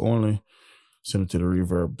track only, send it to the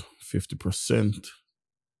reverb 50%.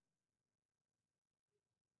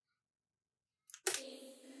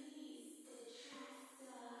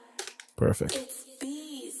 Perfect.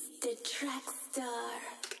 Itz-Beez-Da TrackStar.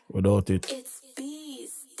 Without it,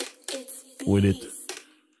 with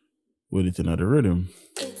it in the rhythm,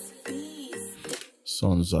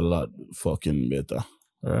 sounds a lot fucking better,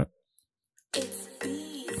 right?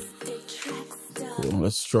 Cool.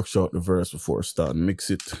 Let's structure out the verse before I start. Mix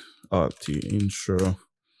it. RT intro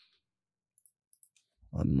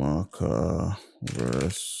and marker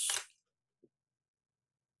verse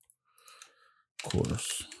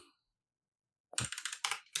chorus.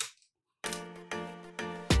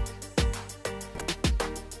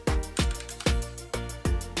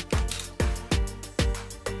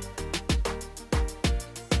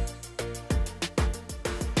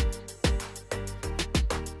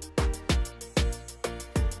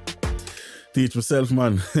 Teach myself,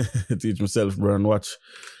 man. Teach myself, bro, and watch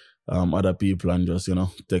other people and just, you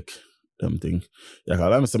know, take them thing. Yeah,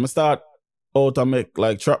 cause let me say, I start out to make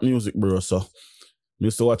like trap music, bro. So I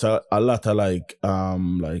used to watch a lot of like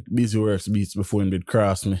Busy Works beats before he did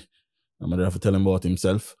cross me. I'm gonna have to tell him about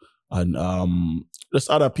himself. And just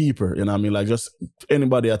other people, you know what I mean? Like just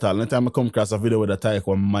anybody at all. Anytime I come across a video with a type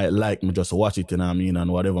I might like, me just watch it, you know what I mean?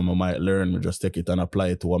 And whatever I might learn, me just take it and apply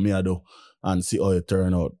it to what me I do and see how it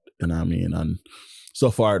turn out, you know what I mean? And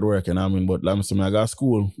so far it working, you know what I mean? But let me say, I got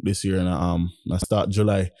school this year and I start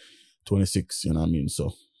July 26, you know what I mean?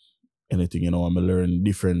 So anything, you know, I'm learn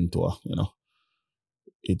different to, you know,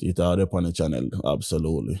 it all up on the channel,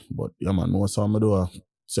 absolutely. But yeah, man, what's how I do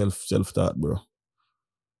self-taught, bro.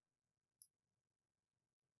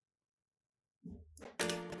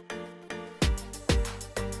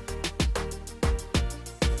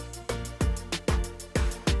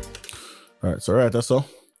 Alright, so right, that's all.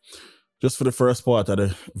 Just for the first part of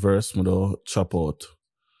the verse, I'm gonna chop out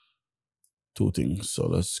two things. So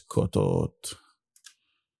let's cut out,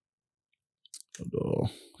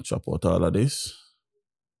 chop out all of this.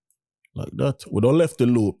 Like that. We don't left the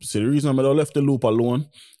loop. See, the reason I don't left the loop alone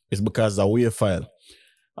is because it's a WAV file.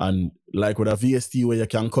 And like with a VST where you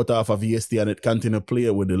can cut off a VST and it continue to play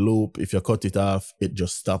with the loop, if you cut it off, it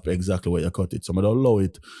just stop exactly where you cut it. So I don't allow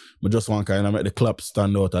it. I just want to kind of make the clap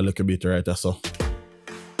stand out a little bit, right? So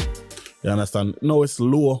you understand? No, it's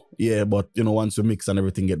low, yeah, but you know, once you mix and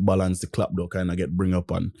everything get balanced, the clap though kind of get bring up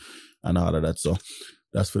and all of that. So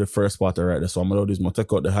That's for the first part right there. So I'm gonna do this. I'm gonna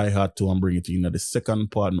take out the hi-hat too and bring it in. The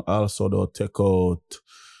second part, I'm also do take out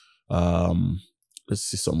let's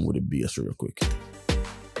see something with the bass real quick.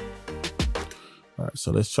 Alright,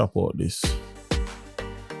 so let's chop out this.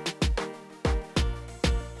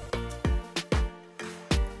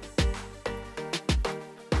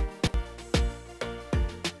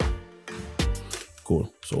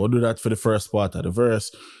 Cool. So we'll do that for the first part of the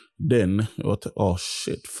verse. Then, oh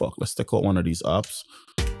shit, fuck. Let's take out one of these apps.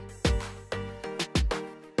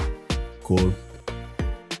 Cool.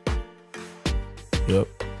 Yep.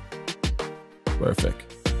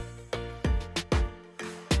 Perfect.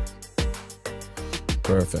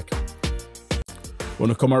 Perfect. When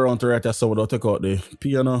we come around to right there, so we'll take out the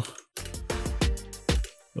piano.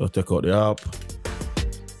 We'll take out the app.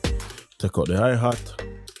 Take out the hi-hat.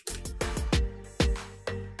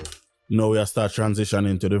 Now we start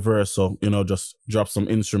transitioning to the verse, so you know, just drop some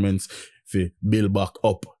instruments if build back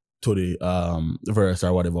up to the verse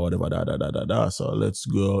or whatever. So let's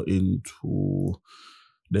go into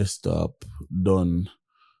desktop, done.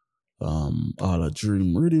 All a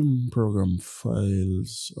Dream Riddim program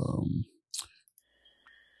files.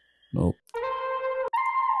 Nope.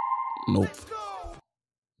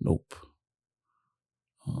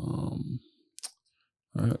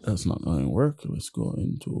 Alright, that's not going to work. Let's go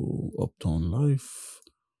into Uptown Life.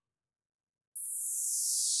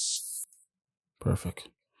 Perfect.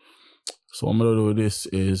 So what I'm going to do with this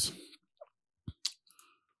is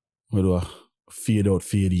I'm going to do a fade out,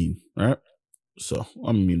 fade in. Right? So what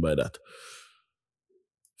I mean by that?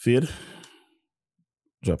 Fade.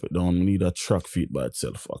 Drop it down. We need a track feed by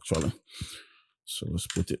itself actually. So let's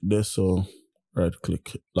put it there. So right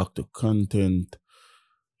click, lock the content.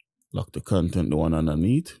 Lock the content, the one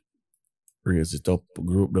underneath. Raise it up,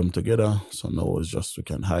 group them together. So now it's just we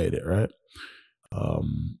can hide it, right?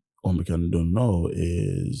 What we can do now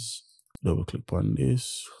is double click on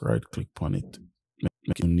this, right click on it,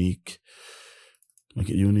 make it unique. Make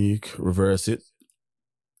it unique, reverse it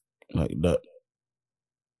like that.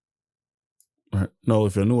 Right. Now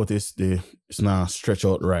if you notice it's now stretch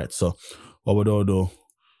out right. So what we do,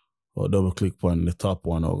 we'll double click on the top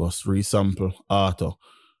one, I'll just resample auto.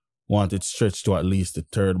 Want it stretched to at least the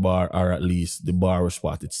third bar or at least the bar which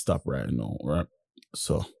part it stop right now, right?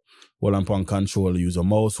 So while I'm on control, use a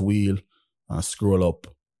mouse wheel and scroll up,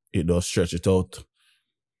 it does stretch it out.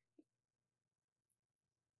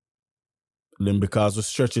 Then because we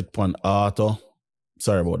stretch it on auto,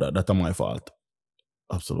 sorry about that, that's my fault.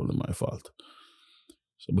 Absolutely my fault.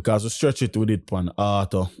 So because we stretch it with it on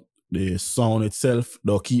auto, the sound itself,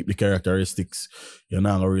 they'll keep the characteristics. You're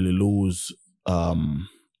not gonna really lose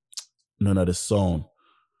none of the sound.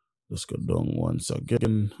 Let's go down once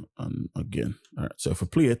again and again. All right, so if we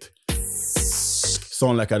play it,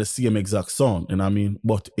 sound like the same exact sound, you know what I mean?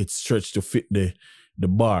 But it's stretched to fit the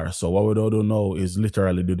bar. So what we do now is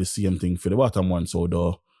literally do the same thing for the bottom one. So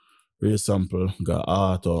the resample, got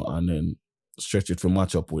auto, and then stretch it to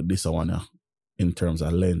match up with this one in terms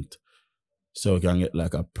of length. So we can get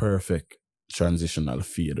like a perfect transitional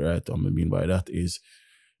fade, right? What I mean by that is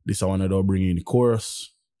this one that bring in the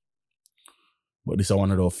chorus. But this I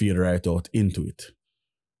want to fade right out into it.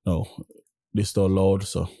 No, this is too loud,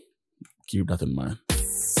 so keep that in mind.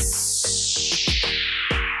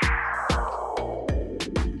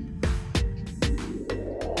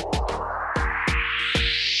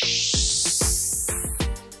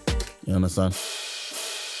 You understand?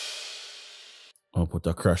 I'll put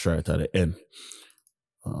a crash right at the end.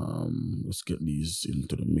 Let's get these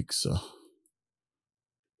into the mixer.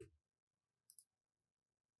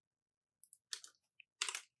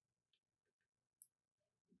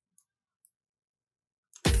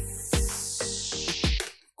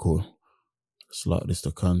 Cool. Slot this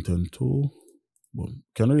to content too. Boom.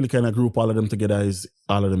 Can really kind of group all of them together. Is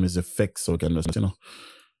all of them is effects, so we can just, you know,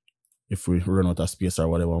 if we run out of space or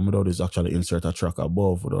whatever, I'm gonna do is actually insert a track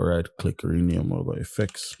above with a right click, rename, we'll go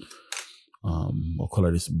effects. We'll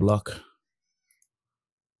color this black.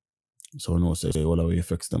 So we know say all of the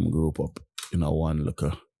effects them group up in a one look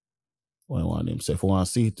one want them. So if we want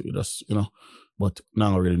to see it, we just, you know, but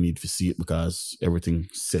now I really need to see it because everything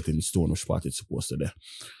set in stone which part it's supposed to be.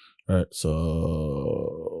 Alright,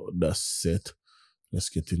 so that's set. Let's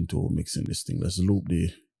get into mixing this thing. Let's loop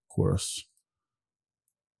the chorus.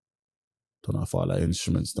 Turn off all the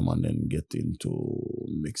instruments them and then get into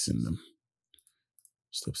mixing them.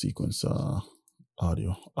 Step sequence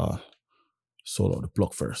audio solo the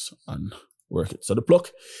pluck first and work it. So the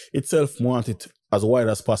pluck itself, want it as wide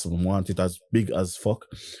as possible, want it as big as fuck.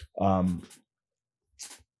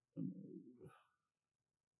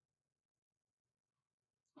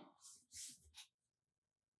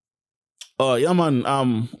 Oh yeah, man.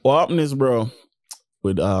 What happened is, bro,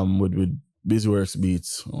 with BusyWorks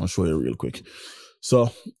beats. I'll show you real quick.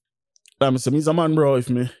 So, so me's a man, bro. If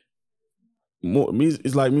me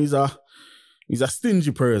it's like me's a stingy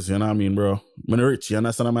person, you know what I mean, bro? I'm rich, you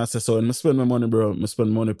understand what I say? So when I spend my money, bro, I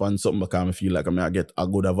spend money on something because I feel like I get a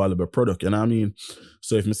good, valuable product, you know what I mean?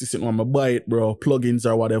 So if I see something, I buy it, bro, plugins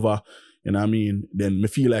or whatever, you know what I mean? Then I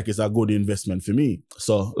feel like it's a good investment for me.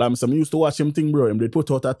 So, like I said, I used to watch him thing, bro. They put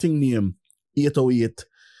out a thing named 808.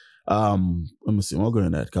 Let me see, I'm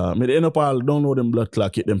going that car. I end up all download them blood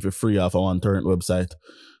clock, get them for free off of one torrent website.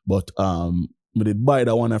 But I did buy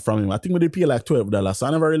that one from him. I think we did pay like $12. So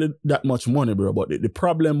I never really that much money, bro. But the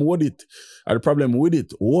problem with it,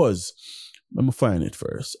 was, let me find it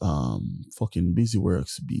first. Fucking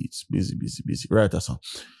BusyWorks beats, busy. Right, that's all.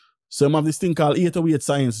 So I have this thing called 808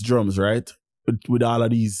 Science drums, right? With all of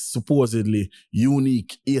these supposedly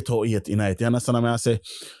unique 808 in it. You understand what I say?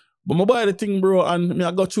 But I buy the thing, bro, and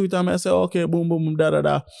I got through it and I say, okay, boom, boom,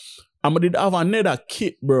 da. And I did have another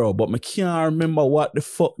kit, bro, but I can't remember what the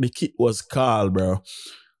fuck the kit was called, bro.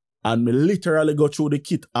 And I literally go through the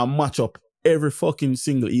kit and match up every fucking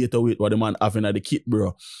single 808 what the man having at the kit,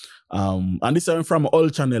 bro. And this is from all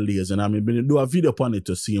channel days, and I'm going to do a video upon it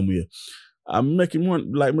to see him way. I'm making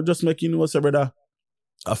one, like, I'm just making you say, brother,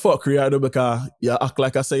 I fuck you because you act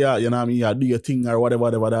like I say, yeah, you know what I mean, you do your thing or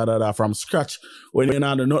whatever, from scratch. When you're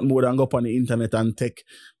not nothing more than go up on the internet and take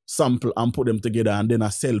sample and put them together and then I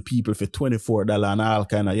sell people for $24 and all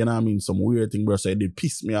kind of, you know what I mean, some weird thing, bro. So it did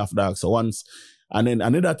piss me off, dog. So once, and then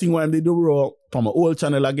another thing when they do, bro, from my old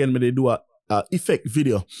channel again, when they do a effect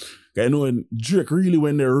video. You know, when Drake really,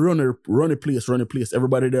 when they run a place,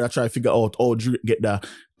 everybody there try to figure out how Drake get the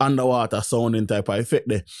underwater sounding type of effect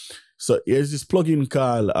there. So here's this plugin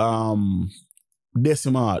called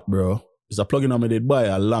Decimart, bro. It's a plugin I did buy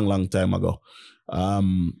a long time ago.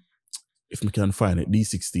 If we can find it,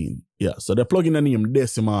 D16. Yeah, so the plugin name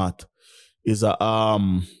Decimart is a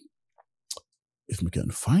if we can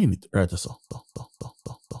find it, right? So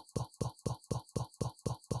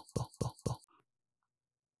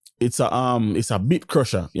it's a bit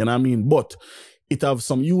crusher, you know what I mean? But it have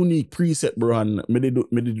some unique preset, bro, and me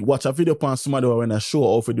did watch a video on somebody when I show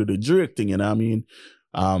how to do the Drake thing, you know what I mean?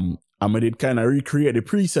 And me did kind of recreate the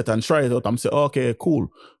preset and try it out. I'm saying, okay, cool,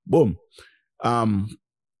 boom.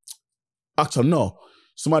 Actually, no.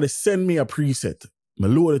 Somebody send me a preset. I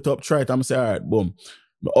load it up, try it, I'm saying, all right, boom.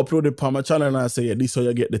 I upload it on my channel and I say, yeah, this is how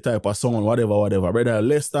you get the type of sound, whatever. Brother,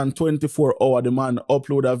 less than 24 hours, the man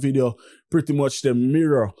upload a video, pretty much the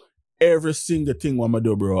mirror every single thing what I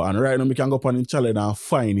do, bro. And right now, we can go up on the channel and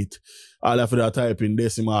find it. All I have to type in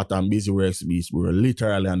Decimart and BusyWorks Beats, bro.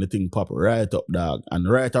 Literally, and the thing pop right up, dog. And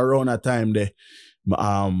right around that time there,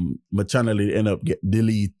 my channel end up get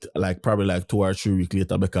delete like probably like 2 or 3 weeks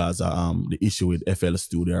later because the issue with FL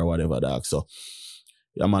Studio or whatever, dog. So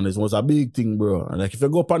yeah, man, this was a big thing, bro. And like if you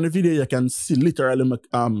go up on the video, you can see literally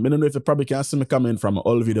I don't know if you probably can see me comment from an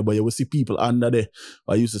old video, but you will see people under there.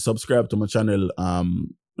 I used to subscribe to my channel.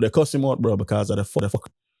 They cuss him out, bro, because of the fucker.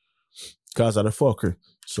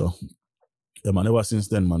 So yeah, man, ever since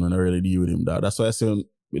then, man, when I really deal with him, dog. That's why I say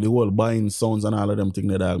with the whole buying sounds and all of them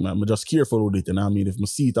things, dog, man, I'm just careful with it. And I mean, if I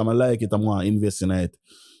see it, I like it, I'm going to invest in it.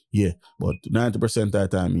 Yeah, but 90% of the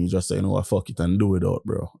time, you just say, you know what, fuck it and do it out,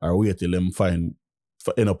 bro. Or wait till them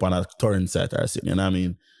end up on a torrent site or something, you know what I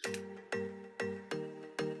mean?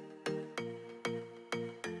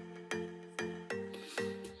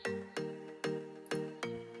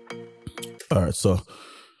 Alright, so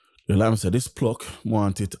like I said, this plug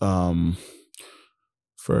want it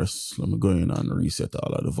first. Let me go in and reset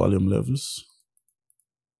all of the volume levels.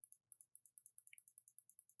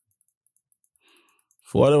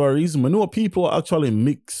 For whatever reason, I know people actually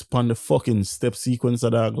mix on the fucking step sequence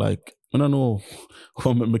of that. Like, I don't know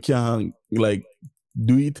how I can like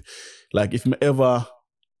do it. Like if I ever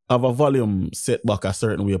have a volume set back a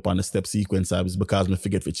certain way upon the step sequence, it's because I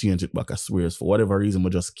forget to change it back, I swear. For whatever reason, I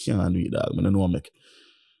just can't do it, dog. I don't know how I make.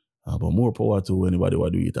 But more power to anybody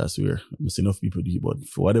who do it, I swear. I see enough people do it, but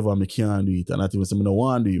for whatever I can't do it, and not even say I don't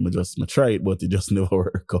want to do it, I try it, but it just never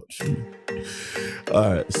work out for me.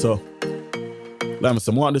 Alright, so like I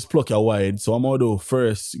said, I want this plug wide, so I'm gonna do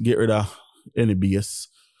first get rid of any bass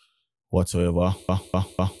whatsoever.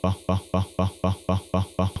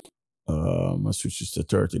 I switch this to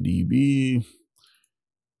 30 dB.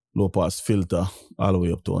 Low pass filter all the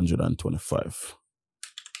way up to 125.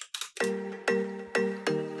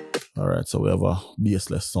 Alright, so we have a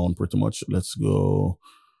bassless sound pretty much. Let's go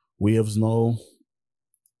waves now.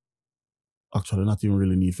 Actually, not even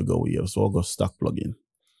really need to go waves, so I'll go stock plugin.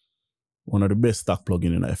 One of the best stock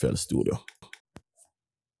plugin in FL Studio.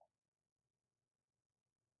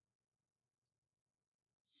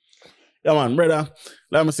 Yeah, man, brother.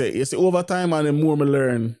 Let me say, you see, over time and the more me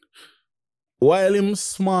learn, while him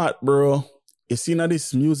smart, bro, you see now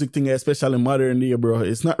this music thing, especially modern day, bro,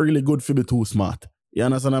 it's not really good for be too smart. You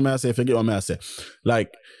understand what I say? If you get what I say.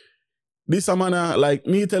 Like, this a man, like,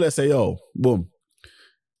 me tell you, say, yo, boom.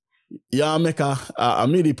 Yeah, make a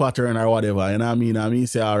MIDI pattern or whatever, you know what I mean? And me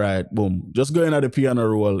say, all right, boom. Just go in at the piano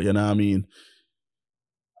roll, you know what I mean?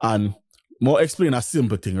 And more explain a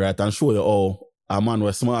simple thing, right? And show you how a man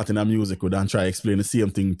was smart in a music would and try to explain the same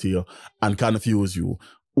thing to you and confuse you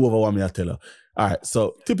over what me I tell you. All right,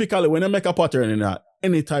 so typically when you make a pattern in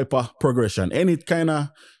any type of progression, any kind of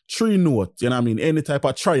three note, you know what I mean? Any type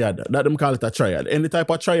of triad, that them call it a triad. Any type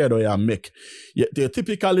of triad you make, you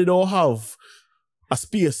typically don't have a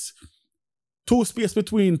space, 2 space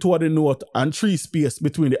between two of the note and 3 space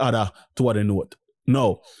between the other two of the note.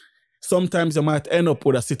 No. Sometimes you might end up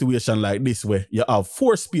with a situation like this where you have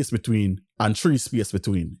 4 space between and 3 space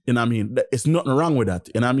between. You know what I mean? It's nothing wrong with that.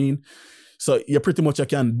 You know what I mean? So you pretty much you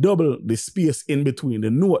can double the space in between the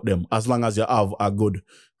note them as long as you have a good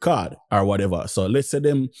chord or whatever. So let's say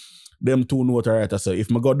them 2 notes are right. So if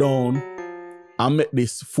I go down and make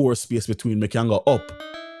this 4 space between, I can go up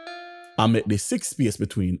and make the 6 space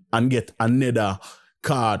between and get another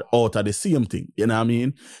chord out of the same thing. You know what I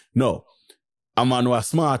mean? No. A man who is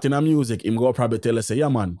smart in a music, him go probably tell us, say, yeah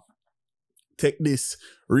man, take this,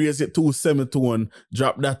 raise it to semitone,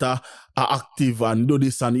 drop that a octave and do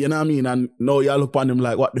this and you know what I mean? And now you look on him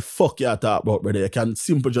like, what the fuck you talk about, brother? You can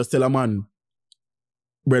simply just tell a man,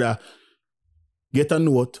 brother, get a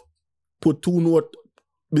note, put 2 notes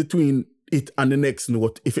between it and the next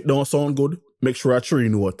note. If it don't sound good, make sure a 3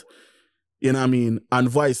 note. You know what I mean? And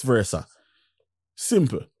vice versa.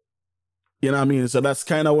 Simple. You know what I mean? So that's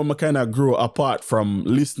kind of when I kind of grew apart from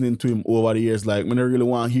listening to him over the years. Like, I don't really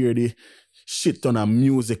want to hear the shit on a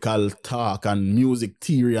musical talk and music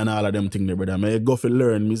theory and all of them things, brother. I go for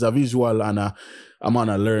learn. Me's a visual and I'm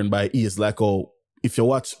gonna learn by ears. Like, oh, if you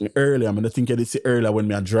watch me earlier, I think you did see earlier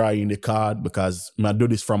when I draw in the card because I do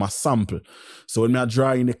this from a sample. So when I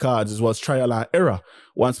draw in the cards, it was trial and error.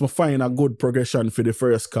 Once I find a good progression for the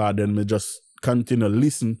first card, then I just continue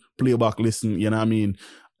listen, playback listen, you know what I mean?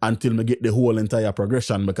 Until me get the whole entire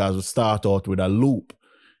progression because we start out with a loop.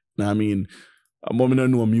 You know what I mean? I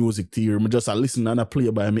don't know music theory. I just listen and I play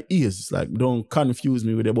by my ears. It's like, don't confuse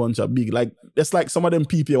me with a bunch of big, like, it's like some of them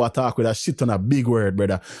people who talk with a shit on a big word,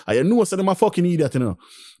 brother. I know some of them are fucking idiot, you know.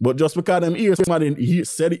 But just because them ears, somebody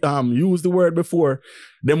said use the word before,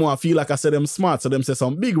 them want to feel like I said them smart, so them say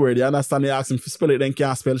some big word. You understand? They ask them to spell it, then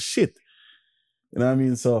can't spell shit. You know what I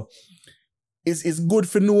mean? So, it's good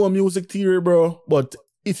for know music theory, bro, but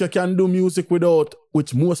if you can do music without,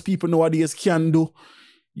 which most people nowadays can do,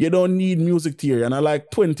 you don't need music theory. And I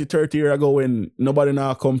like 20, 30 years ago when nobody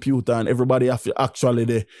had a computer and everybody have to actually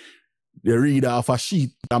they read off a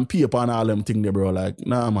sheet and paper and all them things there, bro. Like,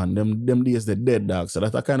 nah, man, them days they dead, dog. So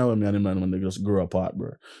that's kind of what me and the man when they just grow apart,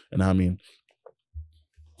 bro. You know what I mean?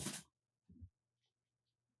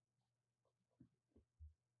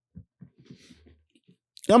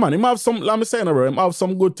 Yeah, man, him have some, let me say, bro, him have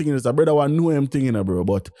some good things. A brother want know him thing, bro,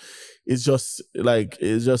 but it's just, like,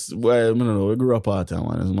 well, I don't know, we grew apart,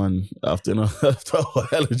 man. Man, after a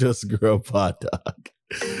while, we just grew apart, dog.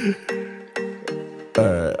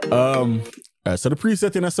 Alright, so the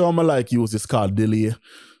preset in I say I'm like use is called delay.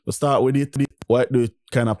 We start with it, what do it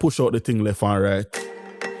kind of push out the thing left and right.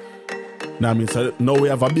 Now I mean, so now we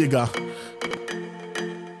have a bigger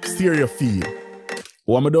stereo feel.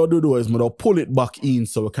 What I do is I pull it back in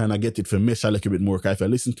so we kind of get it for mesh a little bit more. Because if you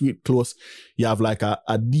listen to it close, you have like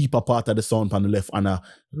a deeper part of the sound on the left and a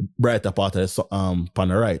brighter part of the on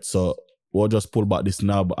the right. So we'll just pull back this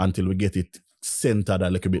knob until we get it centered a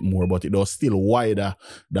little bit more, but it was still wider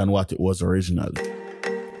than what it was originally.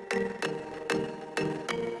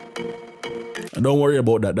 And don't worry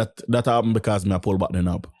about that. That happened because I pull back the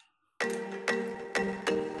knob.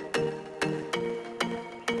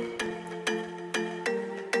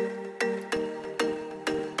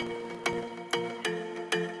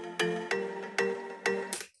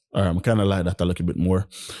 Alright, I'm kind of like that a little bit more.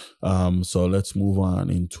 So let's move on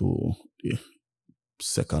into the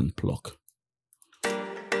second pluck.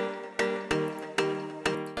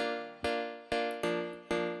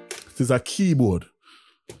 This is a keyboard.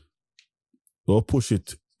 We'll push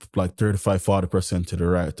it like 35-40% to the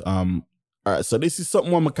right. Alright, so this is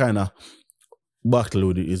something I'm kind of battle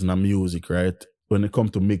with it is in a music, right? When it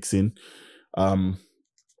comes to mixing. A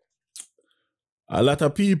lot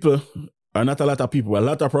of people, or not a lot of people, but a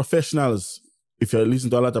lot of professionals, if you listen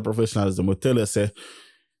to a lot of professionals, they will tell you, say,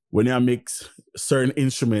 when you mix, certain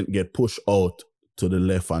instrument get pushed out to the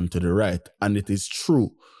left and to the right. And it is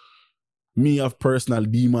true. me have personal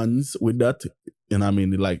demons with that. You know what I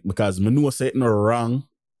mean? Like, because me know say it no wrong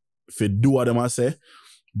if you do what them I say,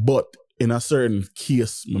 but in a certain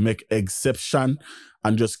case, me make exception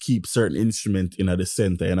and just keep certain instrument in the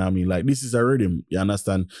center. You know what I mean? Like, this is a rhythm, you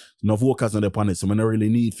understand? No vocals on the planet, so I don't really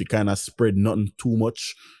need to kind of spread nothing too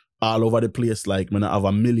much all over the place. Like, I don't have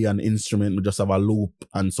a million instrument, I just have a loop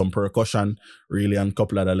and some percussion, really, and a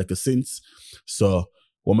couple of the little synths. So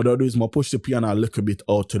what I do is I push the piano a little bit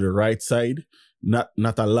out to the right side, not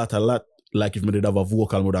a lot. Like if I did have a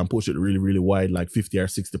vocal mode and push it really, really wide, like 50 or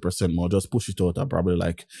 60% more, just push it out at probably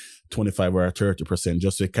like 25 or 30%,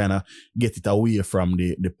 just to kind of get it away from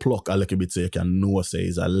the pluck a little bit so you can know say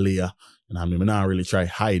it's a layer. And I mean, I not really try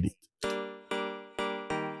hide it.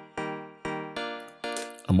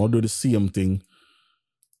 I'm gonna do the same thing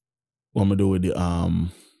what I'm gonna do with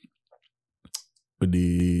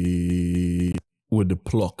the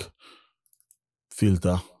pluck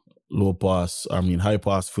filter, high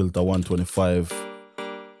pass filter 125.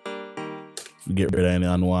 Get rid of any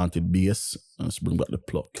unwanted bass. Let's bring back the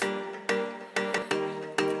pluck.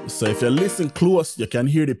 So if you listen close, you can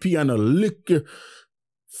hear the piano lick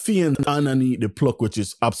faint underneath the pluck, which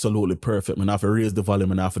is absolutely perfect. I have to raise the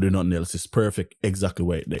volume and I have to do nothing else. It's perfect exactly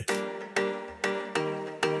right there.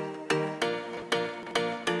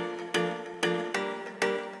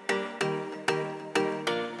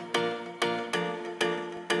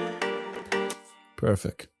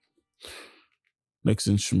 Perfect. Next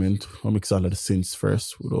instrument, I'll mix all of the synths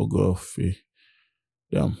first. We'll go for,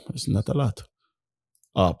 damn, it's not a lot.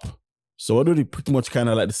 Up. So I do pretty much kind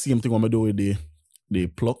of like the same thing I'm gonna do with the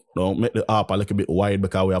pluck. Don't make the up a little bit wide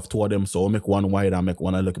because we have two of them. So I'll make one wide and make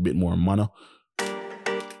one a little bit more mono.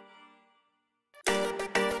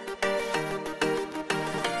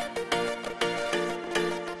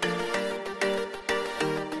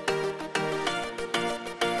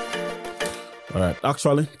 Alright,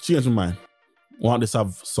 actually, change my mind. I want this to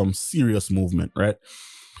have some serious movement, right?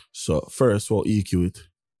 So first we'll EQ it.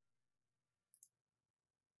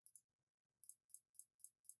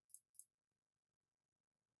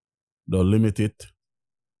 Don't limit it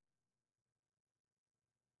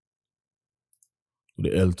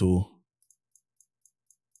with the L2.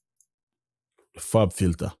 The fab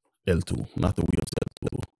filter L2, not the waves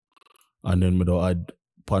L2. And then we don't add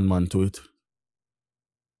Panman to it.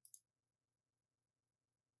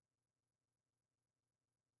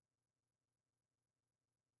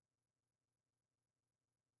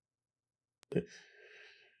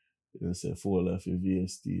 You say 4 left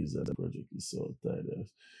VSTs and the project is so tight.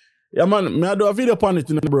 Yeah, man, I do a video upon it,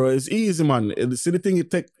 you know, bro. It's easy, man. See the thing,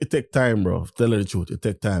 it take time, bro. Tell you the truth, it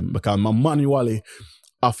take time. Because my manually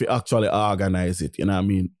have to actually organize it, you know what I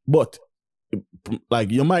mean? But like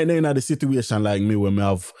you might know in the situation like me where me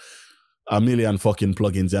have a million fucking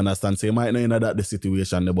plugins, you understand? So you might know in that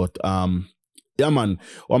situation, but yeah, man,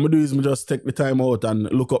 what I'm gonna do is me just take the time out and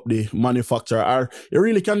look up the manufacturer, or you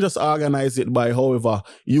really can just organize it by however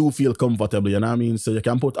you feel comfortable, you know what I mean? So you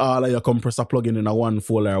can put all of your compressor plugin in a one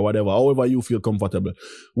folder or whatever, however you feel comfortable.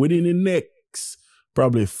 Within the next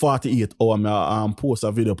probably 48 hours, I post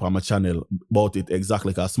a video on my channel about it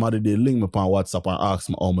exactly, because somebody did link me on WhatsApp and ask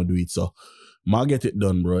me how I do it. So I get it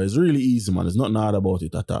done, bro. It's really easy, man. There's nothing hard about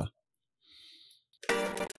it at all.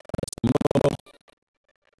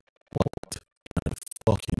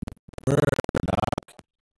 Fucking bird, dog.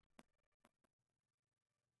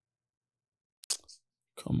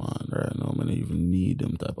 Come on, right now, I don't even need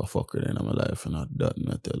them type of fucker in my life, and not that,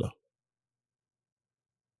 I tell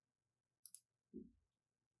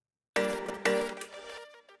her.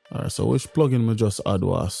 Alright, so which plugin me just add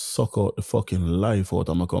was suck out the fucking life out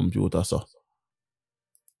of my computer, so.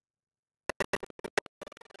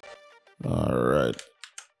 Alright.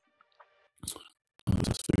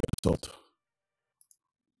 Let's figure it out.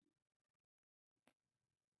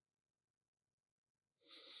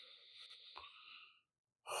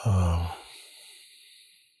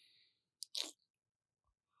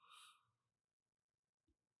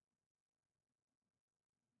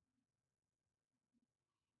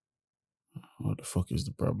 What the fuck is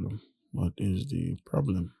the problem? What is the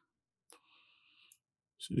problem?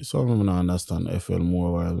 See, this one I'm not understand FL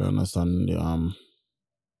more while I understand the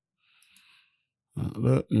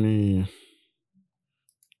let me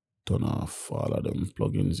turn off all of them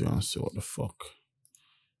plugins here and see what the fuck.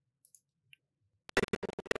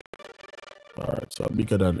 Alright, so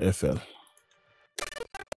bigger than FL.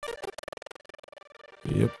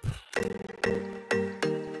 Yep.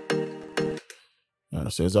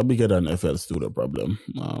 So it's a bigger than FL Studio problem.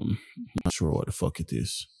 Not sure what the fuck it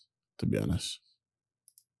is, to be honest.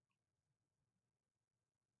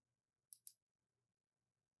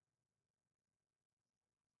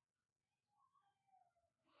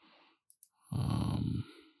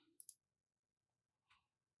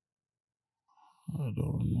 I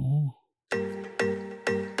don't know.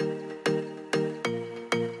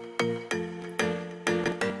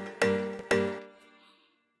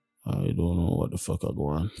 I don't know what the fuck I go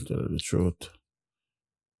on, tell you the truth.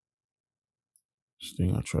 This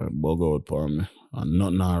thing I try to bug out for me. And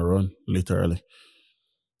nothing I run, literally.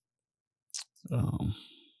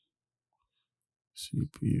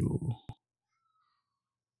 CPU.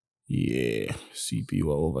 Yeah, CPU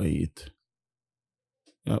overheat.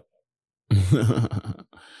 Yep.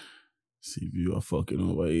 CPU are fucking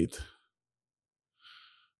overheat.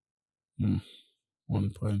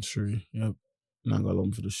 1.3. Yep. Not gonna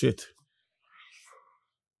lump for the shit.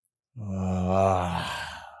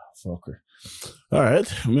 Fucker.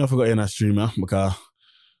 Alright, I forgot in a stream, because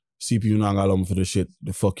CPU not gonna lump for the shit.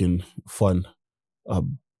 The fucking fun. Hold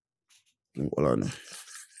on.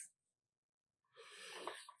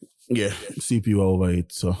 Yeah, CPU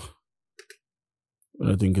overheat, so I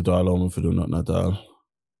don't think it will allow me to do nothing at all.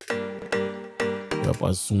 Yep,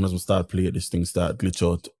 as soon as we start playing, this thing start glitch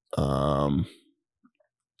out. Oh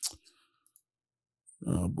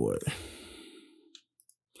boy.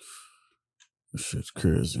 This shit's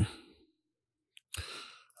crazy.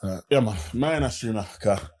 Yeah, man, mine a streamer,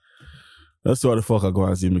 cause that's what the fuck I go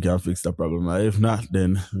and see if I can fix the problem. If not,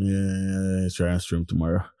 then yeah, try and stream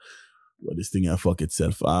tomorrow. But this thing I fuck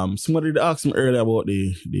itself. Somebody asked me earlier about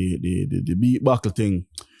the beat buckle thing.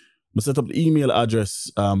 I set up the email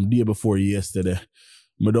address day before yesterday.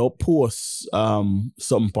 I don't post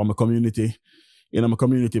something for my community. In my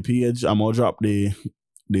community page, I'm gonna drop the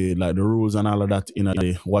rules and all of that in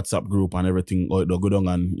the WhatsApp group and everything. Or the good on,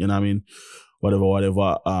 and you know what I mean? Whatever.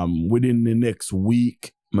 Within the next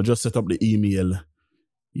week, I just set up the email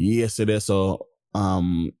yesterday. So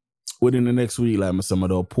within the next week, like I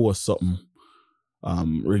said, I'll post something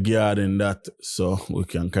regarding that, so we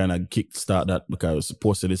can kind of kickstart that, because it was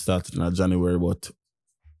supposed to start in January, but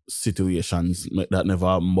situations make that never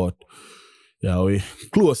happen. But yeah, we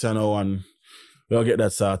close now and we'll get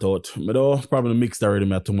that sorted out. I don't probably mix that already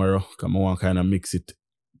tomorrow, because I want to kind of mix it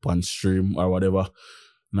on stream or whatever.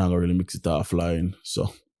 Not gonna really mix it offline.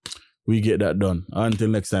 So we get that done. Until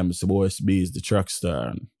next time, it's the boy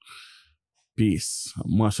Beez-DaTrackStar. Peace.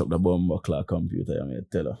 Mash up the bomb clock computer, I'm gonna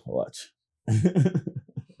tell her. Watch.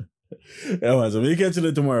 Yeah, man, so we catch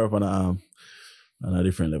you tomorrow on a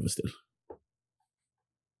different level still.